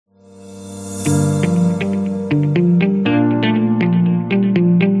Hello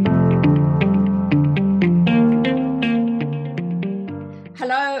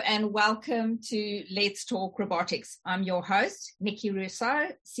and welcome to Let's Talk Robotics. I'm your host, Nikki Rousseau,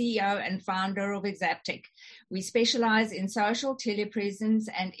 CEO and founder of Exaptech. We specialize in social telepresence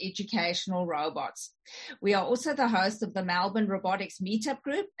and educational robots. We are also the host of the Melbourne Robotics Meetup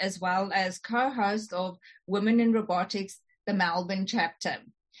Group, as well as co-host of Women in Robotics, the Melbourne chapter.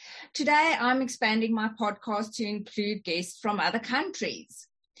 Today, I'm expanding my podcast to include guests from other countries.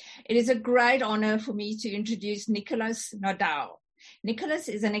 It is a great honor for me to introduce Nicholas Nadeau. Nicholas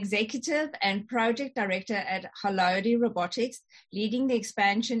is an executive and project director at Halodi Robotics, leading the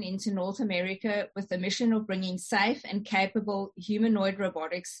expansion into North America with the mission of bringing safe and capable humanoid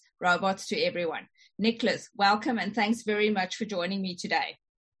robots to everyone. Nicholas, welcome and thanks very much for joining me today.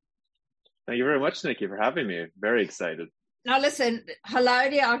 Thank you very much, Nikki, for having me. Very excited. Now listen,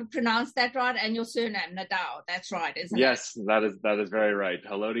 Halodi, I pronounced that right, and your surname, Nadeau, that's right, isn't it? Yes, that is very right.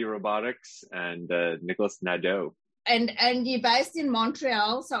 Halodi Robotics and Nicholas Nadeau. And you're based in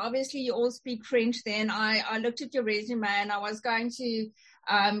Montreal, so obviously you all speak French then. I looked at your resume and I was going to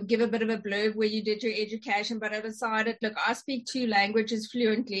give a bit of a blurb where you did your education, but I decided, look, I speak two languages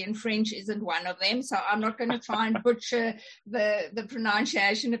fluently and French isn't one of them, so I'm not going to try and butcher the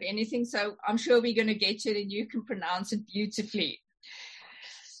pronunciation of anything. So I'm sure we're going to get to it and you can pronounce it beautifully.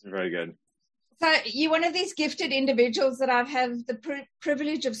 Very good. So you're one of these gifted individuals that I've had the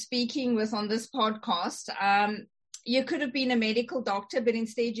privilege of speaking with on this podcast. You could have been a medical doctor, but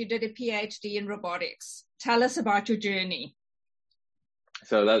instead you did a PhD in robotics. Tell us about your journey.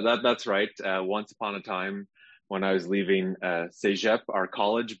 So that's right. Once upon a time, when I was leaving Cégep, our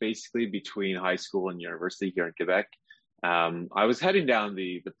college, basically between high school and university here in Quebec, I was heading down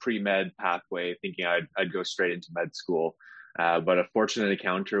the pre-med pathway, thinking I'd go straight into med school. But a fortunate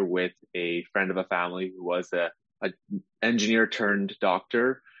encounter with a friend of a family who was a engineer turned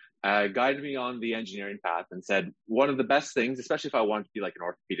doctor guided me on the engineering path and said one of the best things, especially if I wanted to be like an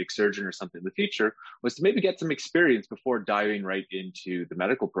orthopedic surgeon or something in the future, was to maybe get some experience before diving right into the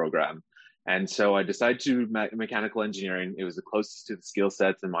medical program. And so I decided to do mechanical engineering. It was the closest to the skill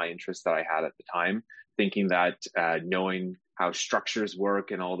sets and my interests that I had at the time, thinking that knowing how structures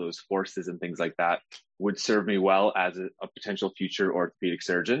work and all those forces and things like that would serve me well as a potential future orthopedic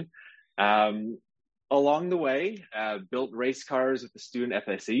surgeon. Along the way, built race cars with the student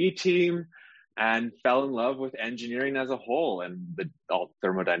FSAE team and fell in love with engineering as a whole and all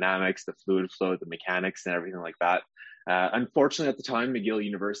thermodynamics, the fluid flow, the mechanics and everything like that. Unfortunately, at the time, McGill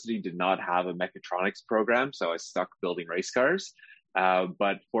University did not have a mechatronics program, so I was stuck building race cars.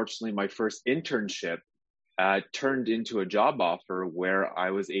 But fortunately, my first internship turned into a job offer where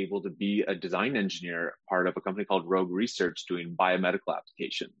I was able to be a design engineer, part of a company called Rogue Research doing biomedical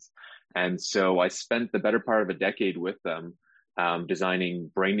applications. And so I spent the better part of a decade with them, designing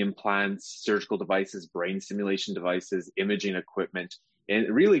brain implants, surgical devices, brain simulation devices, imaging equipment,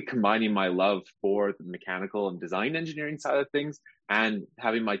 and really combining my love for the mechanical and design engineering side of things and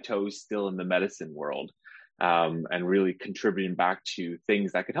having my toes still in the medicine world, and really contributing back to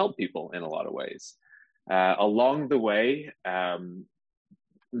things that could help people in a lot of ways. Along the way,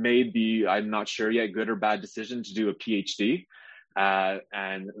 made the, I'm not sure yet, good or bad decision to do a PhD.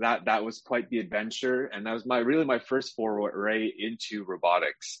 And that was quite the adventure. And that was my first foray into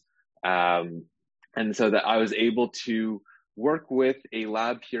robotics. And so that I was able to work with a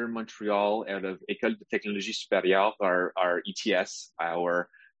lab here in Montreal out of École de Technologie Supérieure, our ETS, our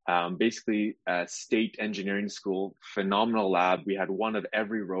basically state engineering school, phenomenal lab. We had one of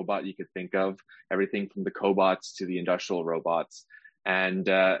every robot you could think of, everything from the cobots to the industrial robots. And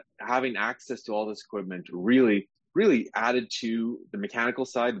having access to all this equipment really added to the mechanical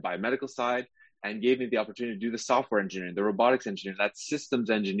side, the biomedical side, and gave me the opportunity to do the software engineering, the robotics engineering, that systems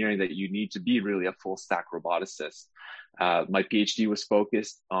engineering that you need to be really a full stack roboticist. My PhD was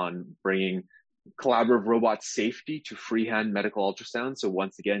focused on bringing collaborative robot safety to freehand medical ultrasound. So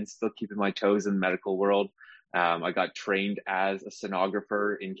once again, still keeping my toes in the medical world. I got trained as a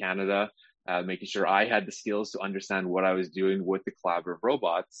sonographer in Canada, making sure I had the skills to understand what I was doing with the collaborative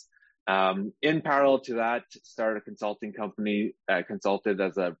robots. In parallel to that, started a consulting company, consulted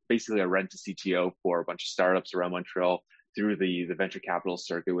as basically a rent-to-CTO for a bunch of startups around Montreal through the venture capital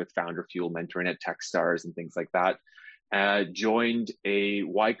circuit with Founder Fuel mentoring at Techstars and things like that. Joined a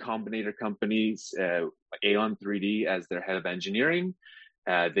Y Combinator company, Aeon 3D, as their head of engineering.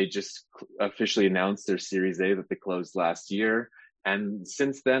 They just officially announced their Series A that they closed last year. And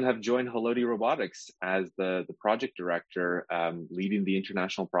since then have joined Halodi Robotics as the project director, leading the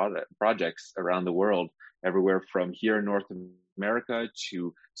international projects around the world, everywhere from here in North America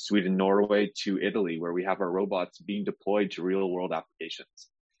to Sweden, Norway to Italy, where we have our robots being deployed to real world applications.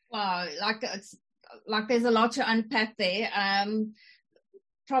 Wow, like there's a lot to unpack there.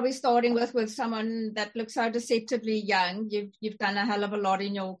 Probably starting with someone that looks so deceptively young. You've done a hell of a lot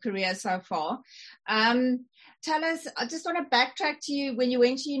in your career so far. Tell us, I just want to backtrack to you when you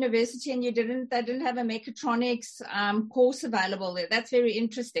went to university and they didn't have a mechatronics course available there. That's very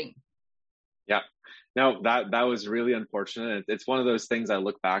interesting. Yeah, no, that was really unfortunate. It's one of those things I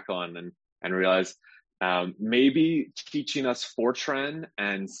look back on and realize maybe teaching us Fortran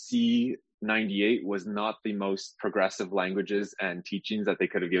and C98 was not the most progressive languages and teachings that they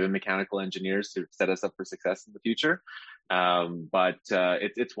could have given mechanical engineers to set us up for success in the future. But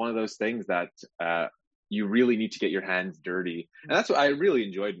it's one of those things that you really need to get your hands dirty. And that's what I really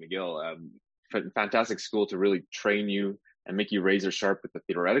enjoyed McGill. Fantastic school to really train you and make you razor sharp with the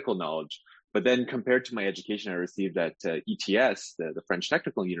theoretical knowledge. But then compared to my education I received at ETS, the French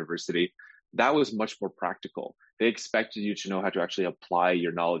Technical University, that was much more practical. They expected you to know how to actually apply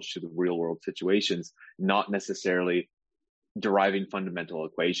your knowledge to the real world situations, not necessarily deriving fundamental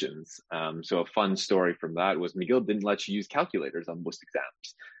equations. So a fun story from that was McGill didn't let you use calculators on most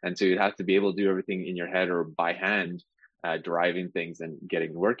exams. And so you'd have to be able to do everything in your head or by hand, deriving things and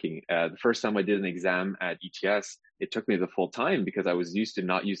getting working. The first time I did an exam at ETS, it took me the full time because I was used to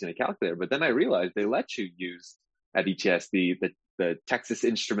not using a calculator. But then I realized they let you use at ETS the Texas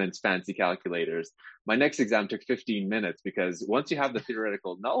Instruments fancy calculators. My next exam took 15 minutes because once you have the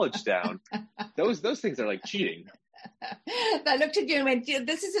theoretical knowledge down, those things are like cheating. They looked at you and went,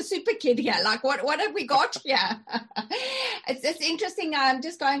 this is a super kid here. Like, what have we got here? It's interesting. I'm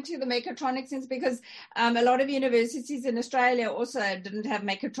just going to the mechatronics things because a lot of universities in Australia also didn't have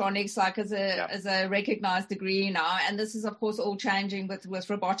mechatronics like as a recognized degree now. And this is, of course, all changing with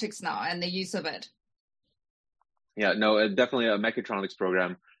robotics now and the use of it. Yeah, no, definitely a mechatronics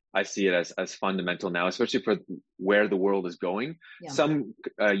program. I see it as fundamental now, especially for where the world is going. Yeah. Some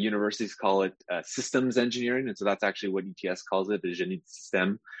universities call it systems engineering. And so that's actually what ETS calls it, the génie du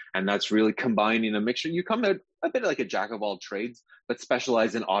système. And that's really combining a mixture. You come out a bit like a jack of all trades, but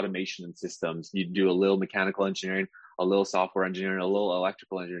specialize in automation and systems. You do a little mechanical engineering, a little software engineering, a little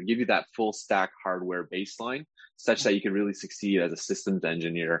electrical engineering, give you that full stack hardware baseline such that you can really succeed as a systems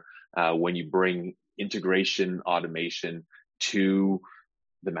engineer when you bring integration, automation to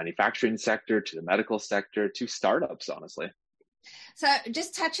the manufacturing sector, to the medical sector, to startups, honestly. So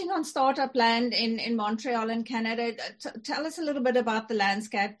just touching on startup land in Montreal and Canada, tell us a little bit about the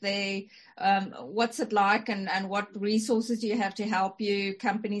landscape there. What's it like and what resources do you have to help you,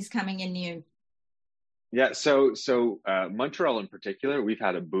 companies coming in new? Yeah, so Montreal in particular, we've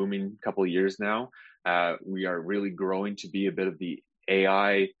had a booming couple of years now. We are really growing to be a bit of the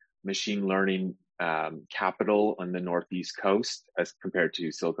AI machine learning capital on the Northeast coast as compared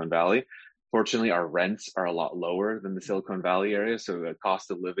to Silicon Valley. Fortunately, our rents are a lot lower than the Silicon Valley area. So the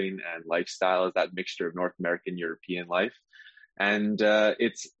cost of living and lifestyle is that mixture of North American, European life. And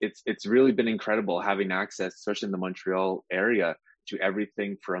it's really been incredible having access, especially in the Montreal area, to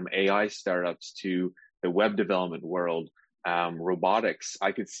everything from AI startups to the web development world, robotics.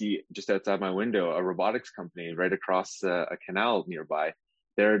 I could see just outside my window a robotics company right across a canal nearby.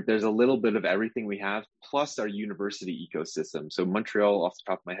 There's a little bit of everything we have, plus our university ecosystem. So Montreal, off the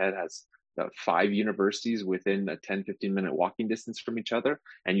top of my head, has about 5 universities within a 10, 15-minute walking distance from each other.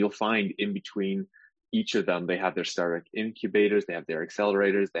 And you'll find in between each of them, they have their startup incubators, they have their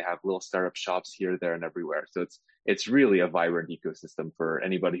accelerators, they have little startup shops here, there, and everywhere. So it's really a vibrant ecosystem for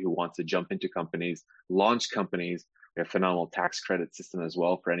anybody who wants to jump into companies, launch companies. We have a phenomenal tax credit system as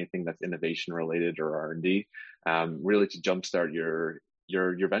well for anything that's innovation related or R&D, really to jumpstart your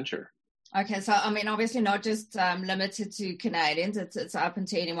venture. Okay, so I mean, obviously not just limited to Canadians. It's open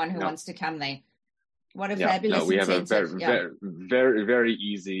to anyone who wants to come there. What a fabulous we have incentive. a very, very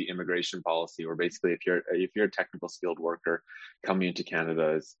easy immigration policy where basically if you're a technical skilled worker coming into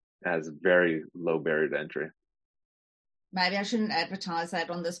Canada has very low barrier to entry. Maybe I shouldn't advertise that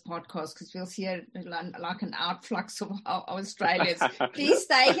on this podcast because we'll see like an outflux of Australians. Please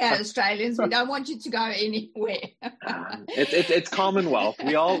stay here, Australians. We don't want you to go anywhere. It's Commonwealth.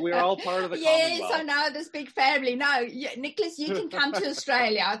 We're all part of the Commonwealth. Yes, I know, this big family. No, Nicholas, you can come to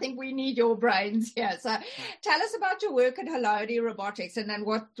Australia. I think we need your brains here. So tell us about your work at Halodi Robotics and then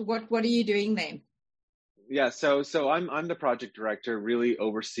what are you doing there? Yeah, so I'm the project director, really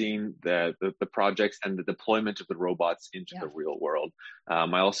overseeing the projects and the deployment of the robots into the real world.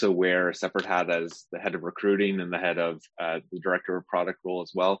 I also wear a separate hat as the head of recruiting and the head of the director of product role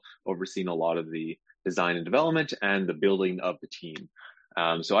as well, overseeing a lot of the design and development and the building of the team.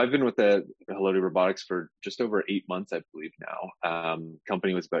 So I've been with the Haloti Robotics for just over 8 months, I believe now.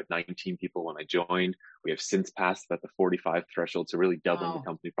 Company was about 19 people when I joined. We have since passed about the 45 threshold, so really doubling the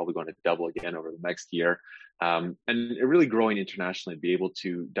company, probably going to double again over the next year. And really growing internationally, be able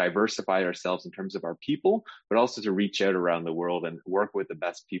to diversify ourselves in terms of our people, but also to reach out around the world and work with the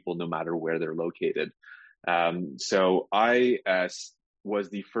best people no matter where they're located. So I was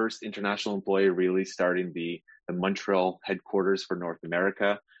the first international employee really starting the Montreal headquarters for North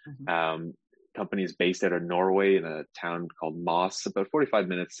America. Company is based out of Norway in a town called Moss, about 45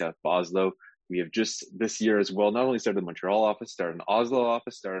 minutes south of Oslo. We have just this year as well, not only started the Montreal office, started an Oslo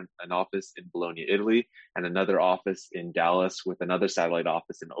office, started an office in Bologna, Italy, and another office in Dallas with another satellite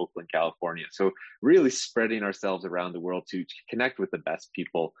office in Oakland, California. So really spreading ourselves around the world to connect with the best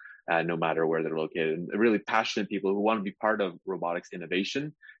people, no matter where they're located, and really passionate people who want to be part of robotics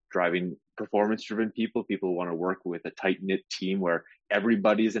innovation, driving performance-driven people who want to work with a tight-knit team where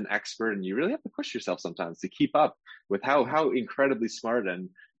everybody is an expert, and you really have to push yourself sometimes to keep up with how incredibly smart and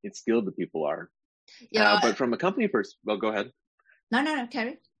skilled the people are. Yeah, but from a company well, go ahead. No,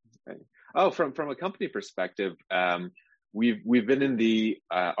 carry. Okay. Oh, from a company perspective, we've been in the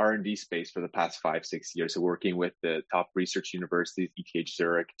R&D space for the past 5-6 years. So working with the top research universities, ETH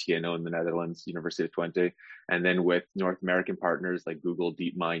Zurich, TNO in the Netherlands, University of Twente, and then with North American partners like Google,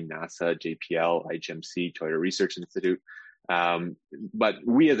 DeepMind, NASA, JPL, IHMC, Toyota Research Institute. But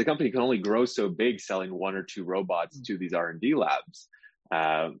we as a company can only grow so big selling 1 or 2 robots to these R&D labs.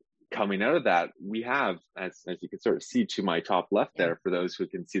 Coming out of that, we have, as you can sort of see to my top left there, for those who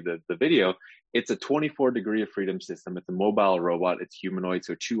can see the video, it's a 24 degree of freedom system. It's a mobile robot. It's humanoid,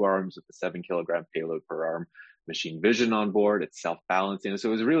 so 2 arms with a 7 kilogram payload per arm, machine vision on board. It's self-balancing. So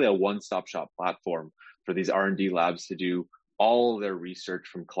it was really a one-stop shop platform for these R&D labs to do all their research,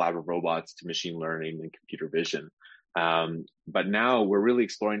 from collaborative robots to machine learning and computer vision. But now we're really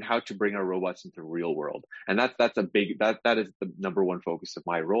exploring how to bring our robots into the real world. And that's a big, that is the number one focus of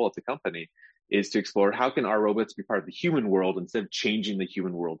my role at the company, is to explore how can our robots be part of the human world instead of changing the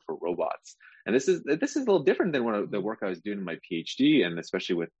human world for robots. And this is a little different than the work I was doing in my PhD, and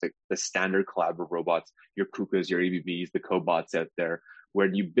especially with the standard collaborative robots, your KUKAs, your ABBs, the cobots out there, where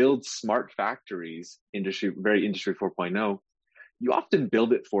you build smart factories, very industry 4.0. You often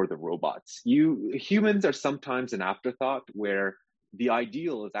build it for the robots. Humans are sometimes an afterthought, where the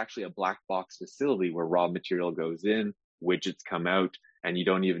ideal is actually a black box facility where raw material goes in, widgets come out, and you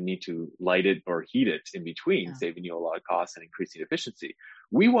don't even need to light it or heat it in between, saving you a lot of costs and increasing efficiency.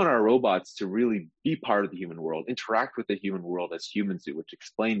 We want our robots to really be part of the human world, interact with the human world as humans do, which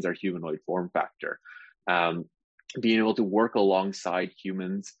explains our humanoid form factor. Being able to work alongside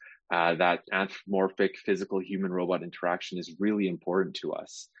humans, that anthropomorphic physical human robot interaction is really important to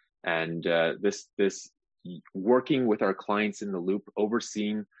us. And this working with our clients in the loop,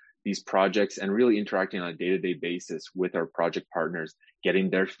 overseeing these projects and really interacting on a day-to-day basis with our project partners, getting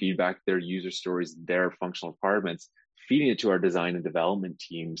their feedback, their user stories, their functional requirements, feeding it to our design and development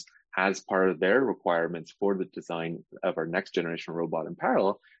teams as part of their requirements for the design of our next generation robot in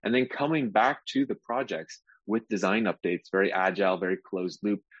parallel, and then coming back to the projects with design updates, very agile, very closed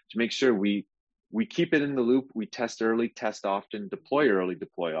loop, to make sure we keep it in the loop, we test early, test often, deploy early,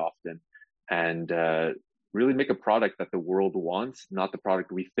 deploy often, and really make a product that the world wants, not the product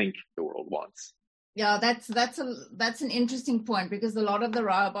we think the world wants. Yeah, that's an interesting point, because a lot of the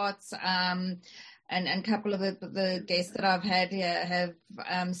robots, and a couple of the guests that I've had here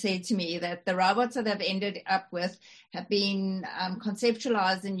have said to me that the robots that they've ended up with have been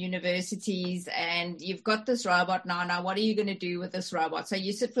conceptualized in universities, and you've got this robot now what are you going to do with this robot? So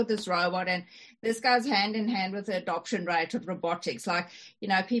you sit with this robot, and this goes hand in hand with the adoption rate of robotics. Like,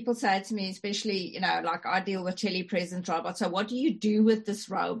 people say to me, especially, like I deal with telepresence robots. So what do you do with this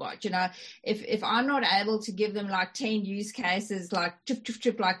robot? If I'm not able to give them like 10 use cases, like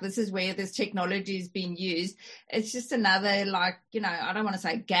like this is where this technology is being used, it's just another, like, I don't want to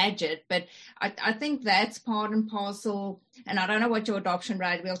say gadget, but I think that's part and parcel. And I don't know what your adoption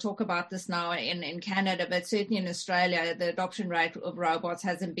rate, we'll talk about this now in Canada, but certainly in Australia, the adoption rate of robots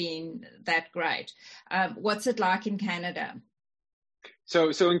hasn't been that great. What's it like in Canada?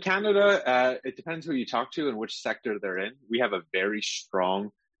 So in Canada, it depends who you talk to and which sector they're in. We have a very strong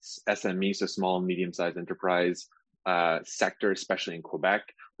SME, so small and medium-sized enterprise sector, especially in Quebec.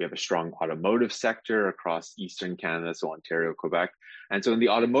 We have a strong automotive sector across Eastern Canada, so Ontario, Quebec. And so in the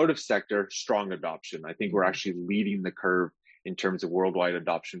automotive sector, strong adoption. I think we're actually leading the curve in terms of worldwide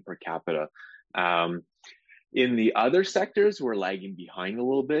adoption per capita. In the other sectors, we're lagging behind a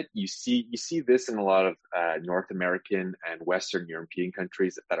little bit. You see this in a lot of North American and Western European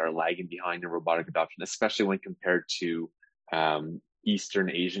countries that are lagging behind in robotic adoption, especially when compared to Eastern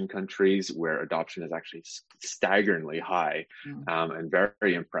Asian countries where adoption is actually staggeringly high, and very,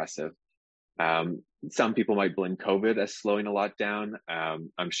 very impressive. Some people might blame COVID as slowing a lot down.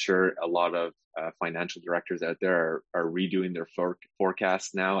 I'm sure a lot of financial directors out there are redoing their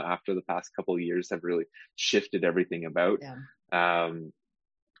forecasts now after the past couple of years have really shifted everything about. Yeah.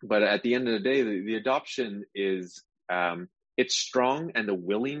 But at the end of the day, the adoption is, it's strong and the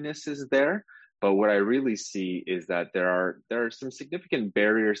willingness is there. But what I really see is that there are some significant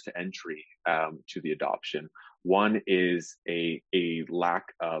barriers to entry to the adoption. One is a lack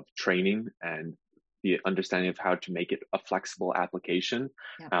of training and the understanding of how to make it a flexible application.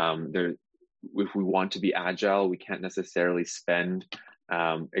 Yeah. If we want to be agile, we can't necessarily spend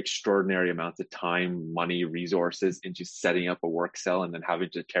extraordinary amounts of time, money, resources into setting up a work cell and then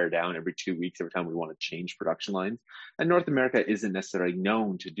having to tear down every 2 weeks every time we want to change production lines. And North America isn't necessarily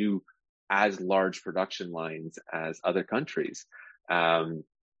known to do as large production lines as other countries.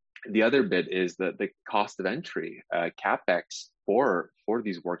 The other bit is the cost of entry. CapEx for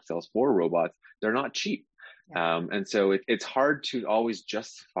these work cells, for robots, they're not cheap. Yeah. And so it's hard to always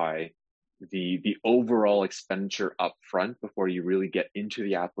justify the overall expenditure up front before you really get into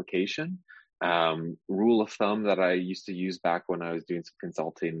the application. Rule of thumb that I used to use back when I was doing some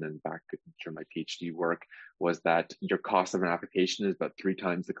consulting and back during my PhD work was that your cost of an application is about 3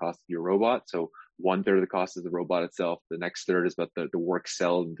 times the cost of your robot. So 1/3 of the cost is the robot itself. The next third is about the work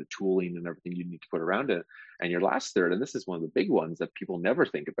cell and the tooling and everything you need to put around it. And your last third, and this is one of the big ones that people never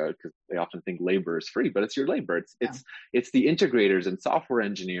think about because they often think labor is free, but it's your labor. It's the integrators and software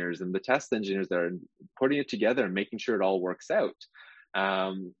engineers and the test engineers that are putting it together and making sure it all works out.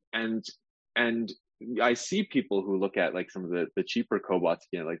 And I see people who look at like some of the cheaper cobots,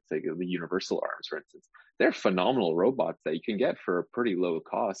 like say the Universal Arms, for instance. They're phenomenal robots that you can get for a pretty low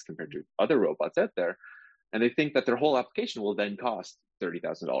cost compared to other robots out there. And they think that their whole application will then cost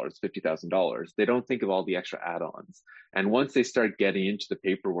 $30,000, $50,000. They don't think of all the extra add-ons. And once they start getting into the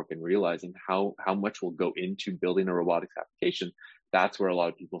paperwork and realizing how much will go into building a robotics application, that's where a lot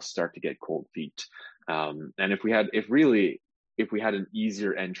of people start to get cold feet. And if we had an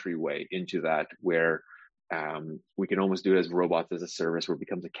easier entryway into that where we can almost do it as robots as a service where it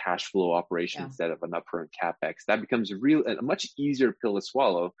becomes a cash flow operation instead of an upfront CapEx, that becomes a much easier pill to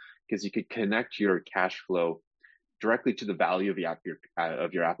swallow because you could connect your cash flow directly to the value of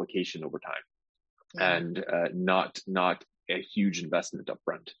your application over time, and not a huge investment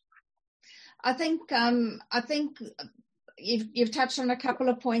upfront. I think you've touched on a couple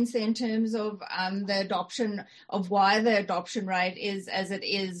of points there in terms of the adoption of why the adoption rate is as it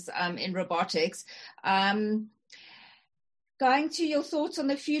is in robotics. Going to your thoughts on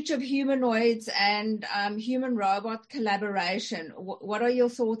the future of humanoids and human-robot collaboration. What are your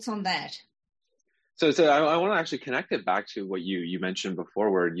thoughts on that? So I want to actually connect it back to what you mentioned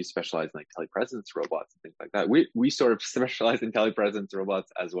before, where you specialize in like telepresence robots and things like that. We sort of specialize in telepresence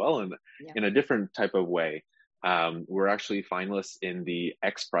robots as well, in a different type of way. We're actually finalists in the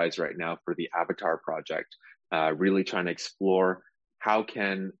X Prize right now for the Avatar project, really trying to explore how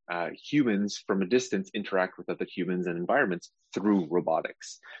can humans from a distance interact with other humans and environments through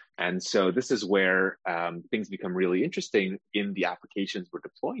robotics. And so this is where things become really interesting in the applications we're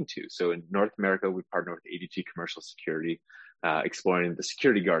deploying to. So in North America, we partner with ADT Commercial Security, exploring the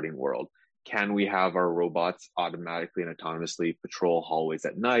security guarding world. Can we have our robots automatically and autonomously patrol hallways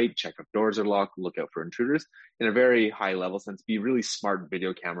at night, check if doors are locked, look out for intruders in a very high level sense, be really smart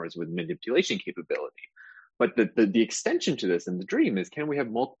video cameras with manipulation capability? But the extension to this and the dream is, can we have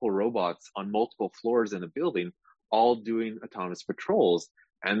multiple robots on multiple floors in a building all doing autonomous patrols?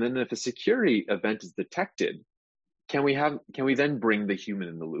 And then if a security event is detected, can we then bring the human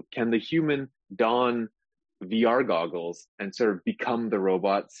in the loop? Can the human don VR goggles and sort of become the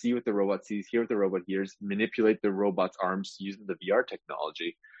robot, see what the robot sees, hear what the robot hears, manipulate the robot's arms using the VR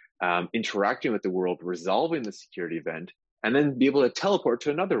technology, interacting with the world, resolving the security event, and then be able to teleport to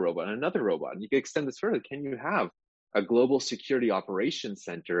another robot and another robot? And you can extend this further. Can you have a global security operations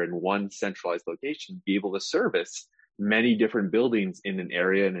center in one centralized location be able to service many different buildings in an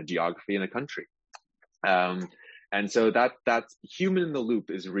area, in a geography, in a country? And so that's human in the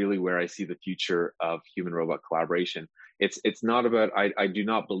loop is really where I see the future of human robot collaboration. It's not about, I do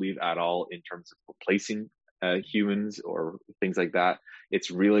not believe at all in terms of replacing humans or things like that.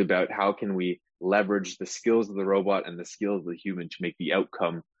 It's really about how can we leverage the skills of the robot and the skills of the human to make the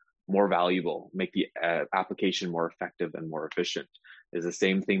outcome more valuable, make the application more effective and more efficient. Is the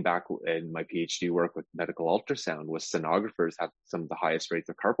same thing back in my PhD work with medical ultrasound, with sonographers have some of the highest rates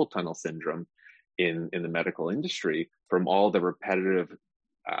of carpal tunnel syndrome in the medical industry from all the repetitive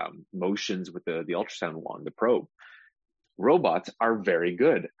motions with the ultrasound wand, the probe. robots are very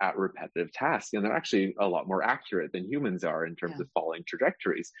good at repetitive tasks, and they're actually a lot more accurate than humans are in terms of following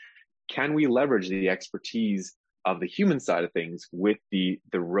trajectories. Can we leverage the expertise of the human side of things with the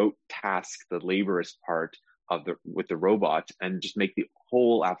rote task, the laborious part with the robot, and just make the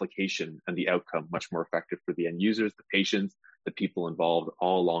whole application and the outcome much more effective for the end users, the patients, the people involved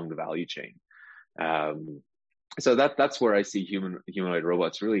all along the value chain. So that's where I see humanoid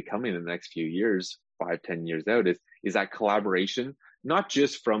robots really coming in the next few years, 5-10 years out, is that collaboration, not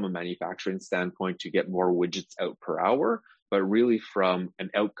just from a manufacturing standpoint to get more widgets out per hour, but really from an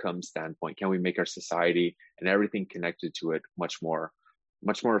outcome standpoint. Can we make our society and everything connected to it much more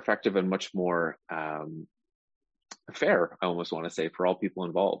effective and much more fair, I almost want to say, for all people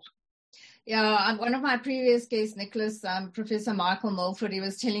involved? Yeah, one of my previous guests, Nicholas, Professor Michael Milford, he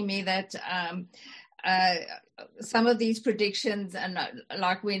was telling me that some of these predictions, and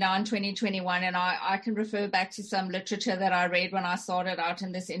like we're now in 2021, and I can refer back to some literature that I read when I started out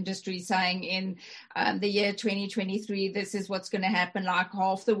in this industry saying in the year 2023, this is what's going to happen. Like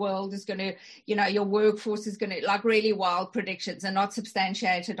half the world is going to, your workforce is going to, like really wild predictions and not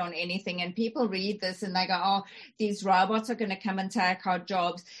substantiated on anything. And people read this and they go, oh, these robots are going to come and take our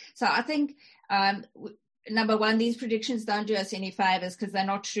jobs. So I think, number one, these predictions don't do us any favors because they're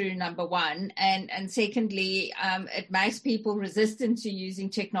not true, number one. And secondly, it makes people resistant to using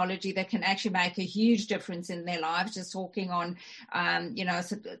technology that can actually make a huge difference in their lives. Just talking on,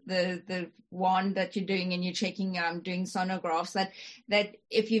 so the one that you're doing and you're checking, doing sonographs, that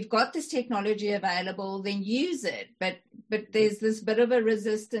if you've got this technology available, then use it. But there's this bit of a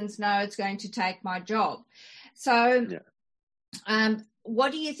resistance. No, it's going to take my job. So,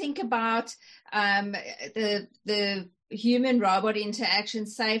 what do you think about the human-robot interaction,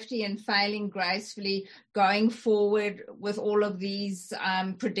 safety and failing gracefully going forward with all of these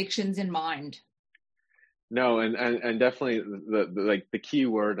predictions in mind? No, and definitely the key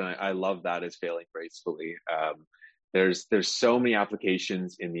word, and I love that, is failing gracefully. There's so many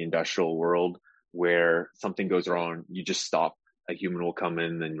applications in the industrial world where something goes wrong, you just stop. A human will come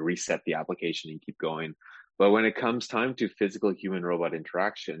in and reset the application and keep going. But when it comes time to physical human-robot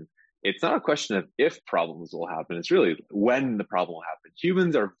interaction, it's not a question of if problems will happen. It's really when the problem will happen.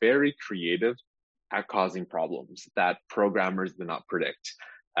 Humans are very creative at causing problems that programmers do not predict.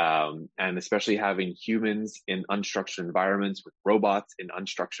 And especially having humans in unstructured environments with robots in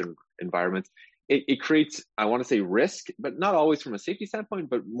unstructured environments, it creates, I want to say, risk, but not always from a safety standpoint,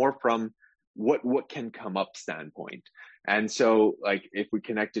 but more from what can come up standpoint. And so, like, if we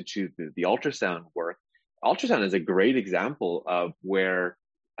connect it to the ultrasound work, ultrasound is a great example of where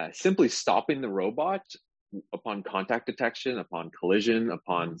simply stopping the robot upon contact detection, upon collision,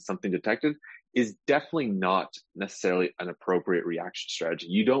 upon something detected, is definitely not necessarily an appropriate reaction strategy.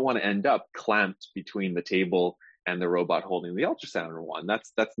 You don't want to end up clamped between the table and the robot holding the ultrasound one.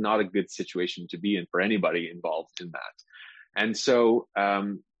 That's not a good situation to be in for anybody involved in that. And so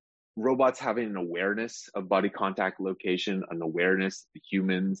robots having an awareness of body contact location, an awareness of the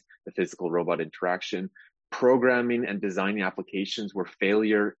humans, the physical robot interaction, programming and designing applications where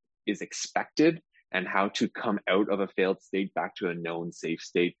failure is expected and how to come out of a failed state back to a known safe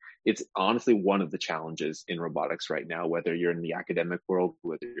state. It's honestly one of the challenges in robotics right now, whether you're in the academic world,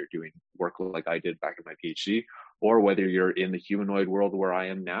 whether you're doing work like I did back in my PhD, or whether you're in the humanoid world where I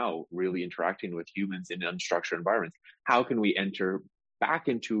am now, really interacting with humans in unstructured environments. How can we enter back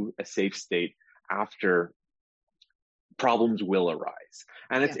into a safe state after problems will arise?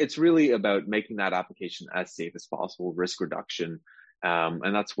 And it's really about making that application as safe as possible, risk reduction.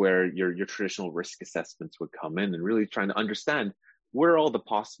 And that's where your traditional risk assessments would come in, and really trying to understand where are all the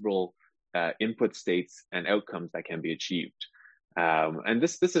possible input states and outcomes that can be achieved. And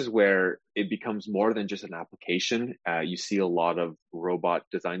this is where it becomes more than just an application. You see a lot of robot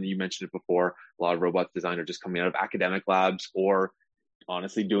design, you mentioned it before, a lot of robot design are just coming out of academic labs, or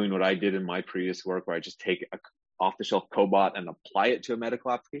honestly doing what I did in my previous work, where I just take a off-the-shelf cobot and apply it to a medical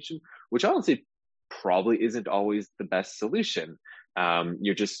application, which honestly probably isn't always the best solution.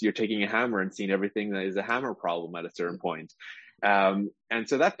 You're taking a hammer and seeing everything that is a hammer problem at a certain point. And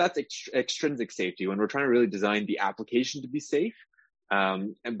so that's extrinsic safety when we're trying to really design the application to be safe.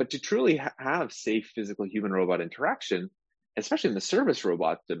 But to truly have safe physical human robot interaction, especially in the service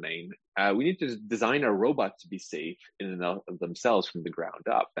robot domain, we need to design our robots to be safe in and of themselves from the ground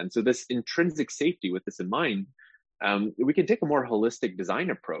up. And so this intrinsic safety, with this in mind, we can take a more holistic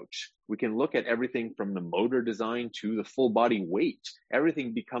design approach. We can look at everything from the motor design to the full body weight.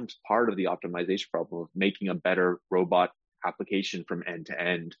 Everything becomes part of the optimization problem of making a better robot application from end to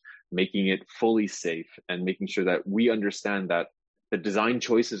end, making it fully safe, and making sure that we understand that the design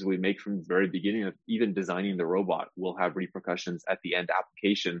choices we make from the very beginning of even designing the robot will have repercussions at the end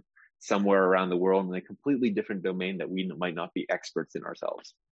application somewhere around the world in a completely different domain that we might not be experts in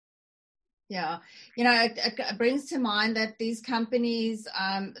ourselves. Yeah, it brings to mind that these companies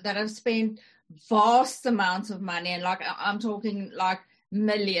that have spent vast amounts of money, and like I'm talking like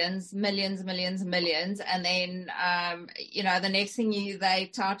millions, and then the next thing they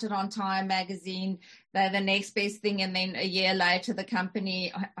touted on Time magazine, they're the next best thing, and then a year later the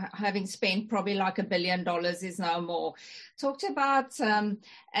company, having spent probably like $1 billion, is no more. Talked about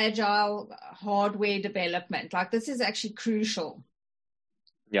agile hardware development. Like, this is actually crucial.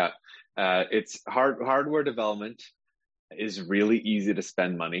 Yeah. It's hardware development is really easy to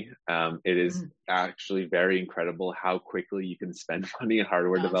spend money. It is actually very incredible how quickly you can spend money in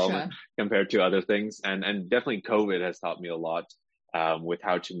hardware development compared to other things. And definitely COVID has taught me a lot with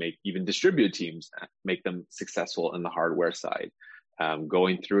how to make even distributed teams, make them successful in the hardware side.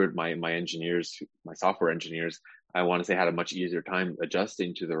 Going through it, my engineers, my software engineers, I want to say had a much easier time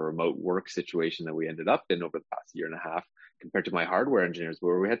adjusting to the remote work situation that we ended up in over the past year and a half, compared to my hardware engineers,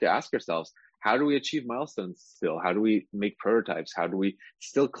 where we had to ask ourselves, how do we achieve milestones still? How do we make prototypes? How do we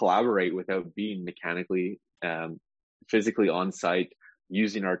still collaborate without being mechanically, physically on site,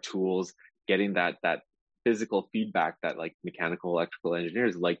 using our tools, getting that physical feedback that like mechanical, electrical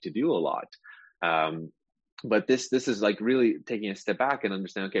engineers like to do a lot. But this is like really taking a step back and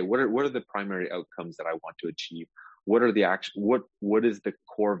understand, okay, what are the primary outcomes that I want to achieve? What are the what is the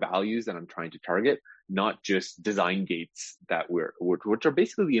core values that I'm trying to target? Not just design gates which are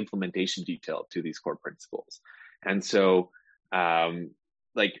basically the implementation detail to these core principles. And so,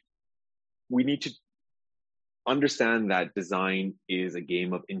 we need to understand that design is a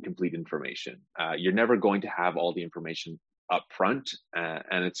game of incomplete information. You're never going to have all the information up front,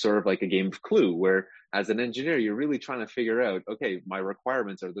 and it's sort of like a game of Clue, where as an engineer, you're really trying to figure out, okay, my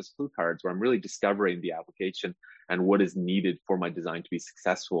requirements are this Clue cards, where I'm really discovering the application and what is needed for my design to be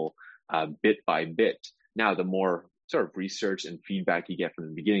successful bit by bit. Now, the more sort of research and feedback you get from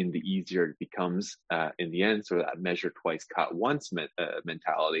the beginning, the easier it becomes in the end, sort of that measure twice, cut once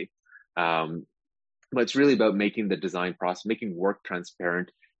mentality. But it's really about making the design process, making work transparent,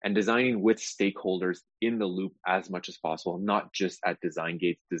 and designing with stakeholders in the loop as much as possible, not just at design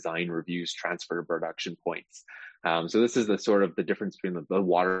gates, design reviews, transfer to production points. So this is the sort of the difference between the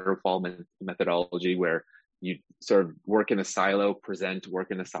waterfall methodology, where you sort of work in a silo, present,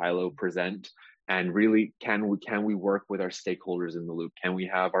 and really can we work with our stakeholders in the loop? Can we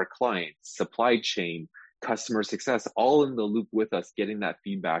have our clients, supply chain, customer success, all in the loop with us, getting that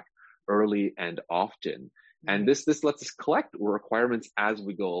feedback early and often? And this lets us collect requirements as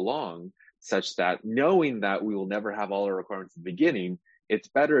we go along, such that knowing that we will never have all our requirements at the beginning, it's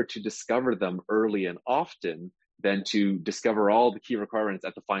better to discover them early and often than to discover all the key requirements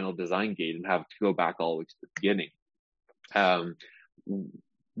at the final design gate and have to go back all the way to the beginning.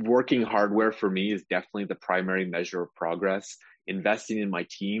 Working hardware for me is definitely the primary measure of progress. Investing in my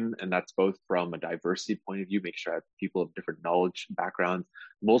team, and that's both from a diversity point of view, make sure I have people of different knowledge backgrounds.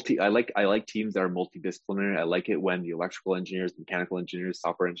 I like teams that are multidisciplinary. I like it when the electrical engineers, mechanical engineers,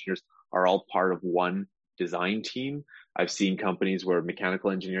 software engineers are all part of one design team. I've seen companies where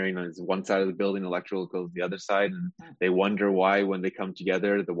mechanical engineering is one side of the building, electrical goes the other side, and they wonder why when they come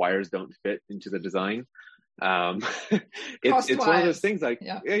together, the wires don't fit into the design. It's one of those things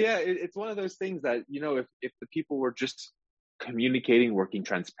it's one of those things that, if the people were just communicating, working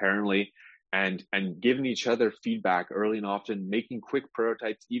transparently, and giving each other feedback early and often, making quick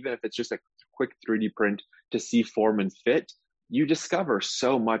prototypes, even if it's just a quick 3D print to see form and fit, you discover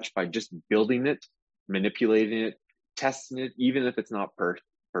so much by just building it, manipulating it, testing it, even if it's not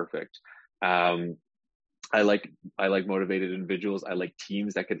perfect. I like motivated individuals. I like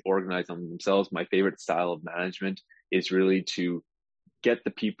teams that can organize on themselves. My favorite style of management is really to get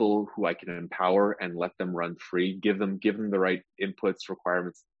the people who I can empower and let them run free, give them the right inputs,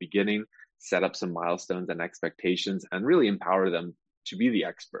 requirements at the beginning, set up some milestones and expectations, and really empower them to be the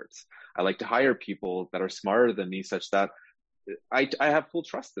experts. I like to hire people that are smarter than me, such that I have full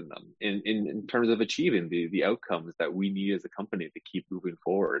trust in them in terms of achieving the outcomes that we need as a company to keep moving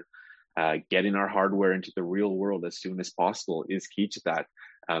forward. Getting our hardware into the real world as soon as possible is key to that.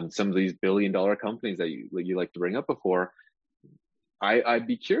 Some of these billion-dollar companies that you like to bring up before, I'd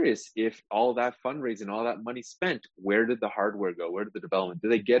be curious if all that fundraising, all that money spent, where did the hardware go? Where did the development?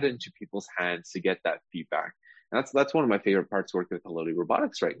 Did they get into people's hands to get that feedback? And that's one of my favorite parts working with Haloti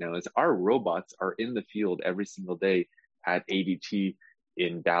Robotics right now, is our robots are in the field every single day at ADT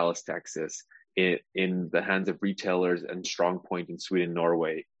in Dallas, Texas, in the hands of retailers and StrongPoint in Sweden,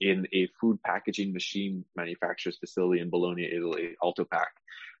 Norway, in a food packaging machine manufacturer's facility in Bologna, Italy,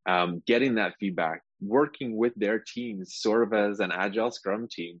 AltoPack, getting that feedback, working with their teams sort of as an agile scrum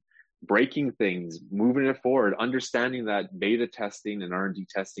team, breaking things, moving it forward, understanding that beta testing and R&D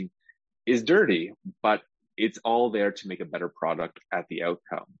testing is dirty, but it's all there to make a better product at the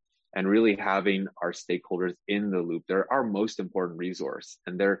outcome. And really having our stakeholders in the loop, they're our most important resource.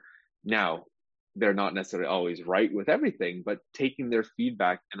 And they're not necessarily always right with everything, but taking their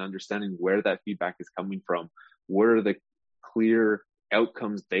feedback and understanding where that feedback is coming from, what are the clear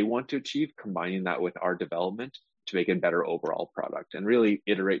outcomes they want to achieve, combining that with our development to make a better overall product, and really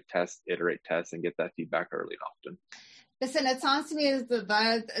iterate, test, and get that feedback early and often. Listen, it sounds to me as though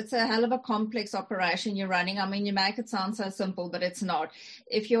it's a hell of a complex operation you're running. I mean, you make it sound so simple, but it's not.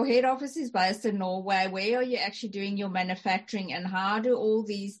 If your head office is based in Norway, where are you actually doing your manufacturing, and how do all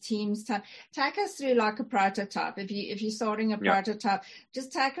these teams take us through like a prototype? If you're starting a prototype,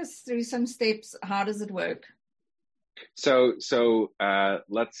 just take us through some steps. How does it work? So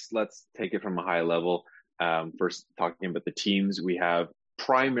let's take it from a high level. First, talking about the teams, we have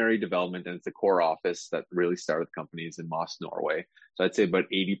primary development, and it's the core office that really started the companies in Moss, Norway. So I'd say about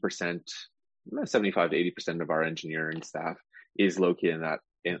 75 to 80% of our engineering staff is located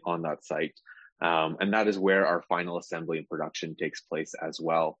on that site. And that is where our final assembly and production takes place as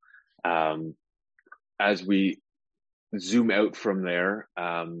well. As we zoom out from there,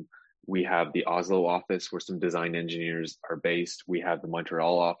 we have the Oslo office where some design engineers are based. We have the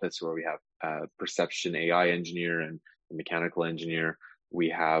Montreal office where we have a perception AI engineer and a mechanical engineer. We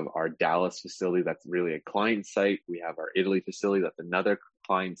have our Dallas facility that's really a client site. We have our Italy facility that's another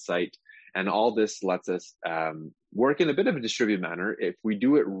client site. And all this lets us work in a bit of a distributed manner. If we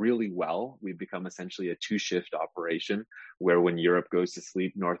do it really well, we become essentially a 2-shift operation where when Europe goes to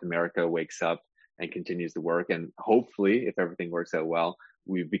sleep, North America wakes up and continues to work. And hopefully, if everything works out well,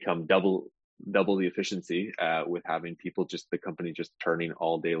 we've become double the efficiency with having the company just turning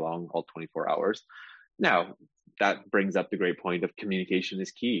all day long, all 24 hours. Now, that brings up the great point of communication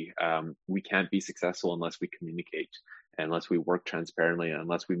is key. We can't be successful unless we communicate, unless we work transparently,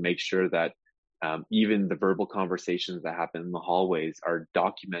 unless we make sure that even the verbal conversations that happen in the hallways are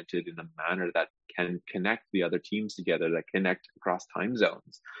documented in a manner that can connect the other teams together, that connect across time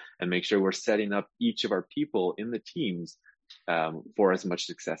zones, and make sure we're setting up each of our people in the teams for as much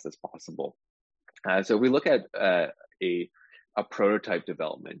success as possible. So we look at a prototype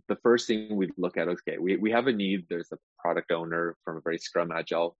development. The first thing we look at, okay, we have a need. There's a product owner from a very Scrum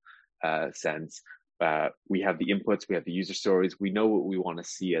Agile sense. We have the inputs, we have the user stories. We know what we want to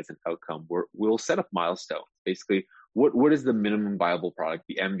see as an outcome. We'll set up milestones. Basically, what is the minimum viable product,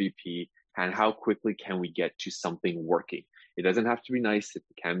 the MVP, and how quickly can we get to something working? It doesn't have to be nice. It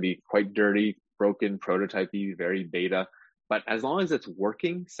can be quite dirty, broken, prototypey, very beta. But as long as it's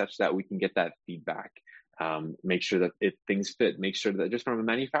working such that we can get that feedback, make sure that things fit, make sure that just from a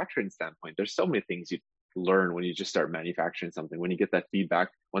manufacturing standpoint, there's so many things you learn when you just start manufacturing something. When you get that feedback,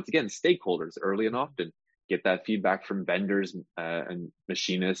 once again, stakeholders early and often, get that feedback from vendors and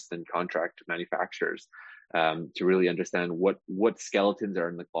machinists and contract manufacturers to really understand what skeletons are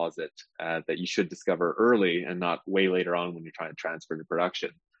in the closet that you should discover early and not way later on when you're trying to transfer to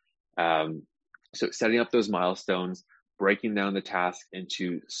production. So setting up those milestones, breaking down the task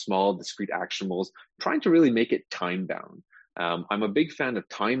into small, discrete actionables, trying to really make it time-bound. I'm a big fan of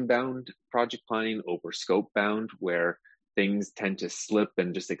time-bound project planning over scope-bound, where things tend to slip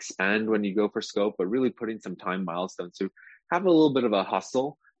and just expand when you go for scope, but really putting some time milestones to have a little bit of a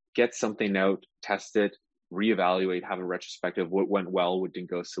hustle, get something out, test it, reevaluate, have a retrospective, what went well, what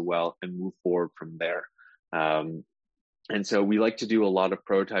didn't go so well, and move forward from there. And so we like to do a lot of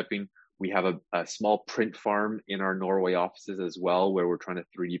prototyping. We have a small print farm in our Norway offices as well, where we're trying to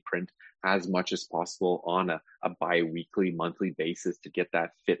 3D print as much as possible on a bi-weekly, monthly basis to get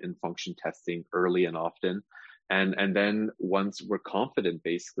that fit and function testing early and often. And then once we're confident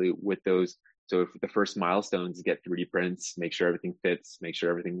basically with those, so if the first milestones get 3D prints, make sure everything fits, make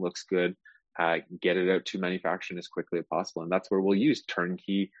sure everything looks good, get it out to manufacturing as quickly as possible. And that's where we'll use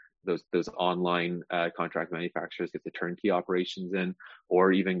turnkey, those online contract manufacturers, get the turnkey operations in,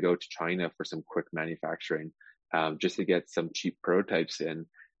 or even go to China for some quick manufacturing, just to get some cheap prototypes in.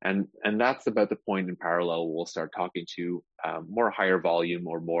 And that's about the point in parallel we'll start talking to more higher volume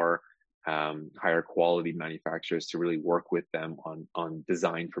or more higher quality manufacturers to really work with them on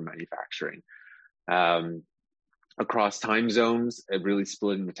design for manufacturing. across time zones, really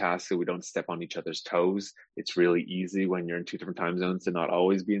splitting the tasks so we don't step on each other's toes. It's really easy when you're in two different time zones to not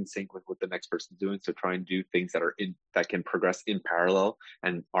always be in sync with what the next person's doing. So try and do things that can progress in parallel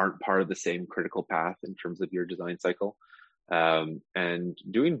and aren't part of the same critical path in terms of your design cycle. And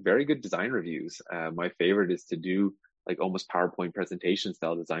doing very good design reviews. My favorite is to do like almost PowerPoint presentation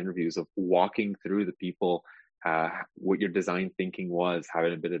style design reviews of walking through the people, what your design thinking was,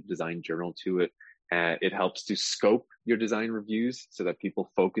 having a bit of design journal to it. It helps to scope your design reviews so that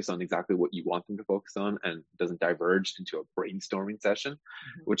people focus on exactly what you want them to focus on and doesn't diverge into a brainstorming session,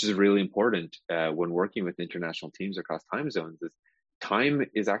 which is really important when working with international teams across time zones. Time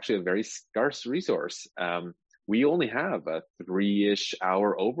is actually a very scarce resource. We only have a 3-ish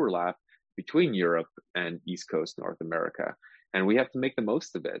hour overlap between Europe and East Coast North America, and we have to make the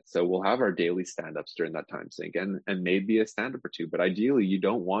most of it. So we'll have our daily stand-ups during that time sync and maybe a stand-up or two, but ideally you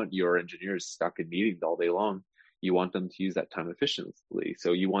don't want your engineers stuck in meetings all day long. You want them to use that time efficiently.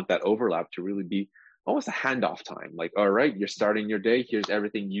 So you want that overlap to really be almost a handoff time. Like, all right, you're starting your day. Here's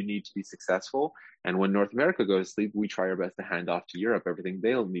everything you need to be successful. And when North America goes to sleep, we try our best to hand off to Europe everything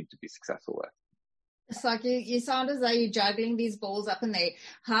they'll need to be successful with. It's like you sound as though you're juggling these balls up in there.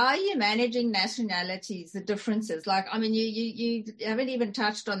 How are you managing nationalities, the differences? Like, I mean, you haven't even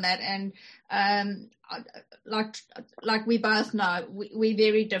touched on that. And like we both know, we're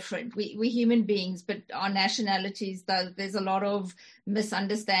very different. We're human beings, but our nationalities, there's a lot of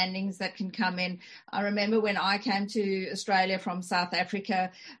misunderstandings that can come in. I remember when I came to Australia from South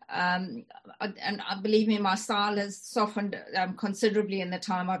Africa, and believe me, my style has softened considerably in the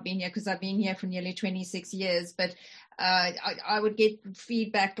time I've been here, because I've been here for nearly 26 years. But I would get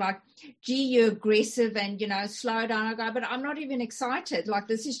feedback like, gee, you're aggressive and, slow down. I go, but I'm not even excited. Like,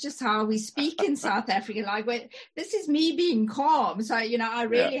 this is just how we speak in South Africa. Like, this is me being calm. So, I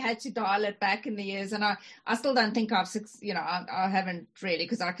really had to dial it back in the years. And I still don't think I haven't really,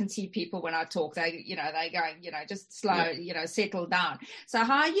 because I can see people when I talk, they go, just slow, settle down. So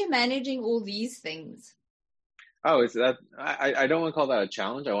how are you managing all these things? Oh, it's that. I don't want to call that a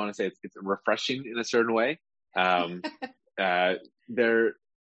challenge. I want to say it's refreshing in a certain way. There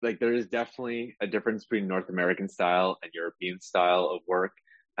is definitely a difference between North American style and European style of work.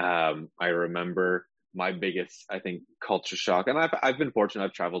 I remember my biggest, I think, culture shock, and I've been fortunate.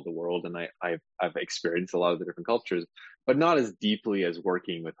 I've traveled the world and I've experienced a lot of the different cultures, but not as deeply as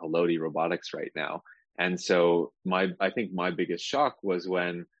working with Haloti Robotics right now. And so I think my biggest shock was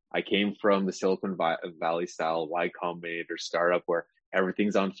when I came from the Silicon Valley style Y Combinator startup where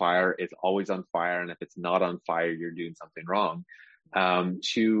everything's on fire, it's always on fire, and if it's not on fire, you're doing something wrong,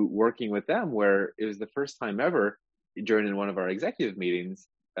 to working with them where it was the first time ever during one of our executive meetings,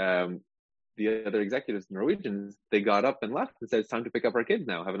 the other executives, Norwegians, they got up and left and said, it's time to pick up our kids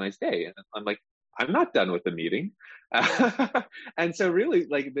now, have a nice day. And I'm like, I'm not done with the meeting. And so really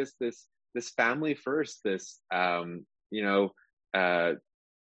like this family first, this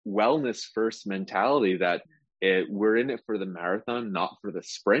wellness first mentality that we're in it for the marathon, not for the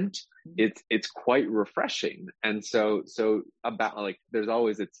sprint. It's quite refreshing. And so about like there's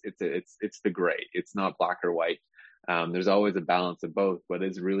always it's the gray. It's not black or white. There's always a balance of both, but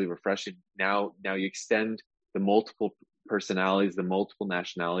it's really refreshing. Now you extend the multiple personalities, the multiple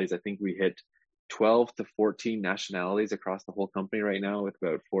nationalities. I think we hit 12 to 14 nationalities across the whole company right now with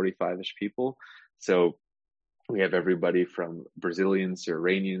about 45-ish people. So we have everybody from Brazilians to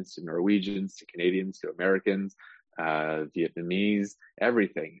Iranians to Norwegians to Canadians to Americans, Vietnamese,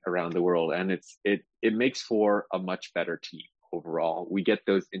 everything around the world. And it makes for a much better team overall. We get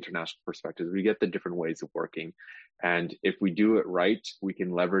those international perspectives. We get the different ways of working. And if we do it right, we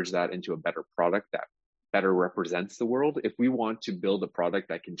can leverage that into a better product that better represents the world. If we want to build a product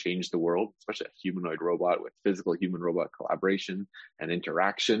that can change the world, especially a humanoid robot with physical human-robot collaboration and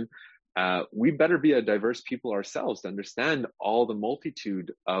interaction, we better be a diverse people ourselves to understand all the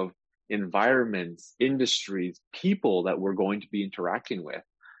multitude of environments, industries, people that we're going to be interacting with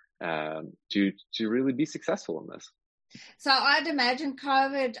to really be successful in this. So I'd imagine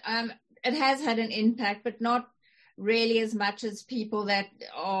COVID, it has had an impact, but not really as much as people that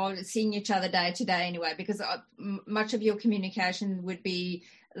are seeing each other day to day anyway, because much of your communication would be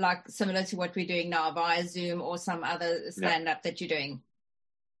like similar to what we're doing now via Zoom or some other stand-up that you're doing.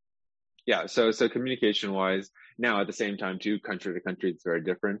 Yeah, so communication wise, now at the same time too, country to country, it's very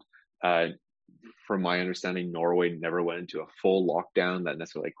different. From my understanding, Norway never went into a full lockdown that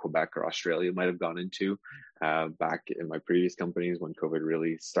necessarily like Quebec or Australia might have gone into back in my previous companies when COVID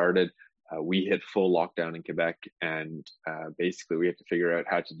really started. We hit full lockdown in Quebec, and basically we had to figure out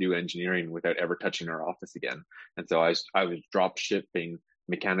how to do engineering without ever touching our office again. And so I was drop shipping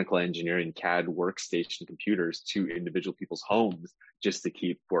mechanical engineering CAD workstation computers to individual people's homes just to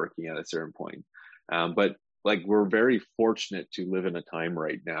keep working at a certain point. But like, we're very fortunate to live in a time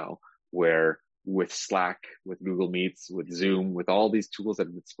right now where with Slack, with Google Meets, with Zoom, with all these tools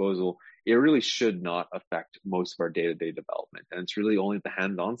at disposal, it really should not affect most of our day-to-day development. And it's really only the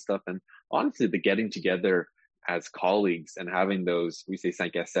hands-on stuff. And honestly, the getting together as colleagues and having those, we say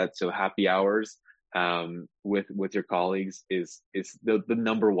 5 à 7, so happy hours with your colleagues is the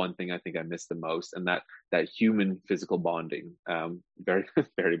number one thing I think I miss the most. And that human physical bonding, very,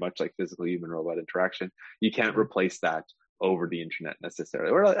 very much like physical human robot interaction, you can't replace that over the internet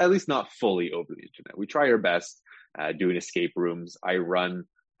necessarily, or at least not fully over the internet. We try our best doing escape rooms. I run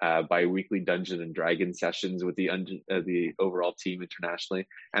bi-weekly Dungeons and Dragons sessions with the overall team internationally.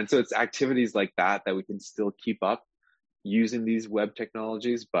 And so it's activities like that we can still keep up using these web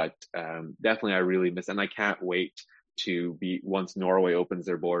technologies, but definitely I really miss, and I can't wait to be, once Norway opens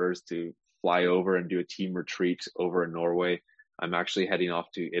their borders, to fly over and do a team retreat over in Norway. I'm actually heading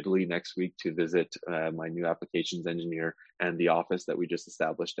off to Italy next week to visit my new applications engineer and the office that we just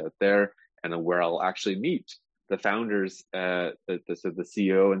established out there, and where I'll actually meet the founders, the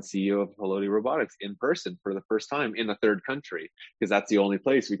CEO and CEO of Haloti Robotics in person for the first time in a third country, because that's the only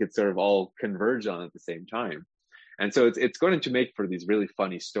place we could sort of all converge on at the same time. And so it's going to make for these really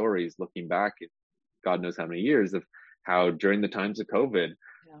funny stories looking back, God knows how many years, of how during the times of COVID,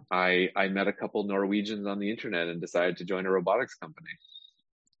 I met a couple Norwegians on the internet and decided to join a robotics company.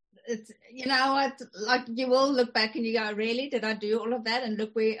 It's, you know what, like, you will look back and you go, really, did I do all of that? And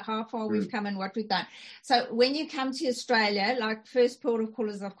look how far we've come and what we've done. So when you come to Australia, like, first port of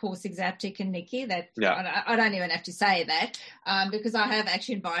call is, of course, Exaptec and Nikki. I don't even have to say that, because I have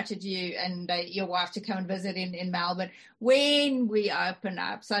actually invited you and your wife to come and visit in Melbourne when we open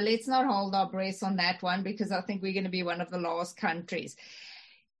up. So let's not hold our breath on that one, because I think we're going to be one of the last countries.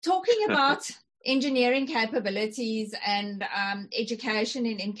 Talking about engineering capabilities and education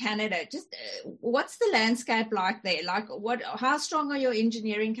in Canada, just what's the landscape like there? Like, how strong are your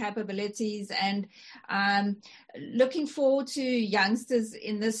engineering capabilities? And looking forward to youngsters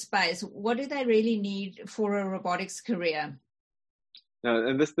in this space, what do they really need for a robotics career?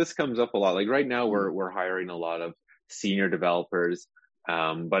 And this comes up a lot. Like right now, we're hiring a lot of senior developers,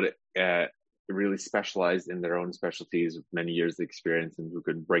 but really specialized in their own specialties with many years of experience and who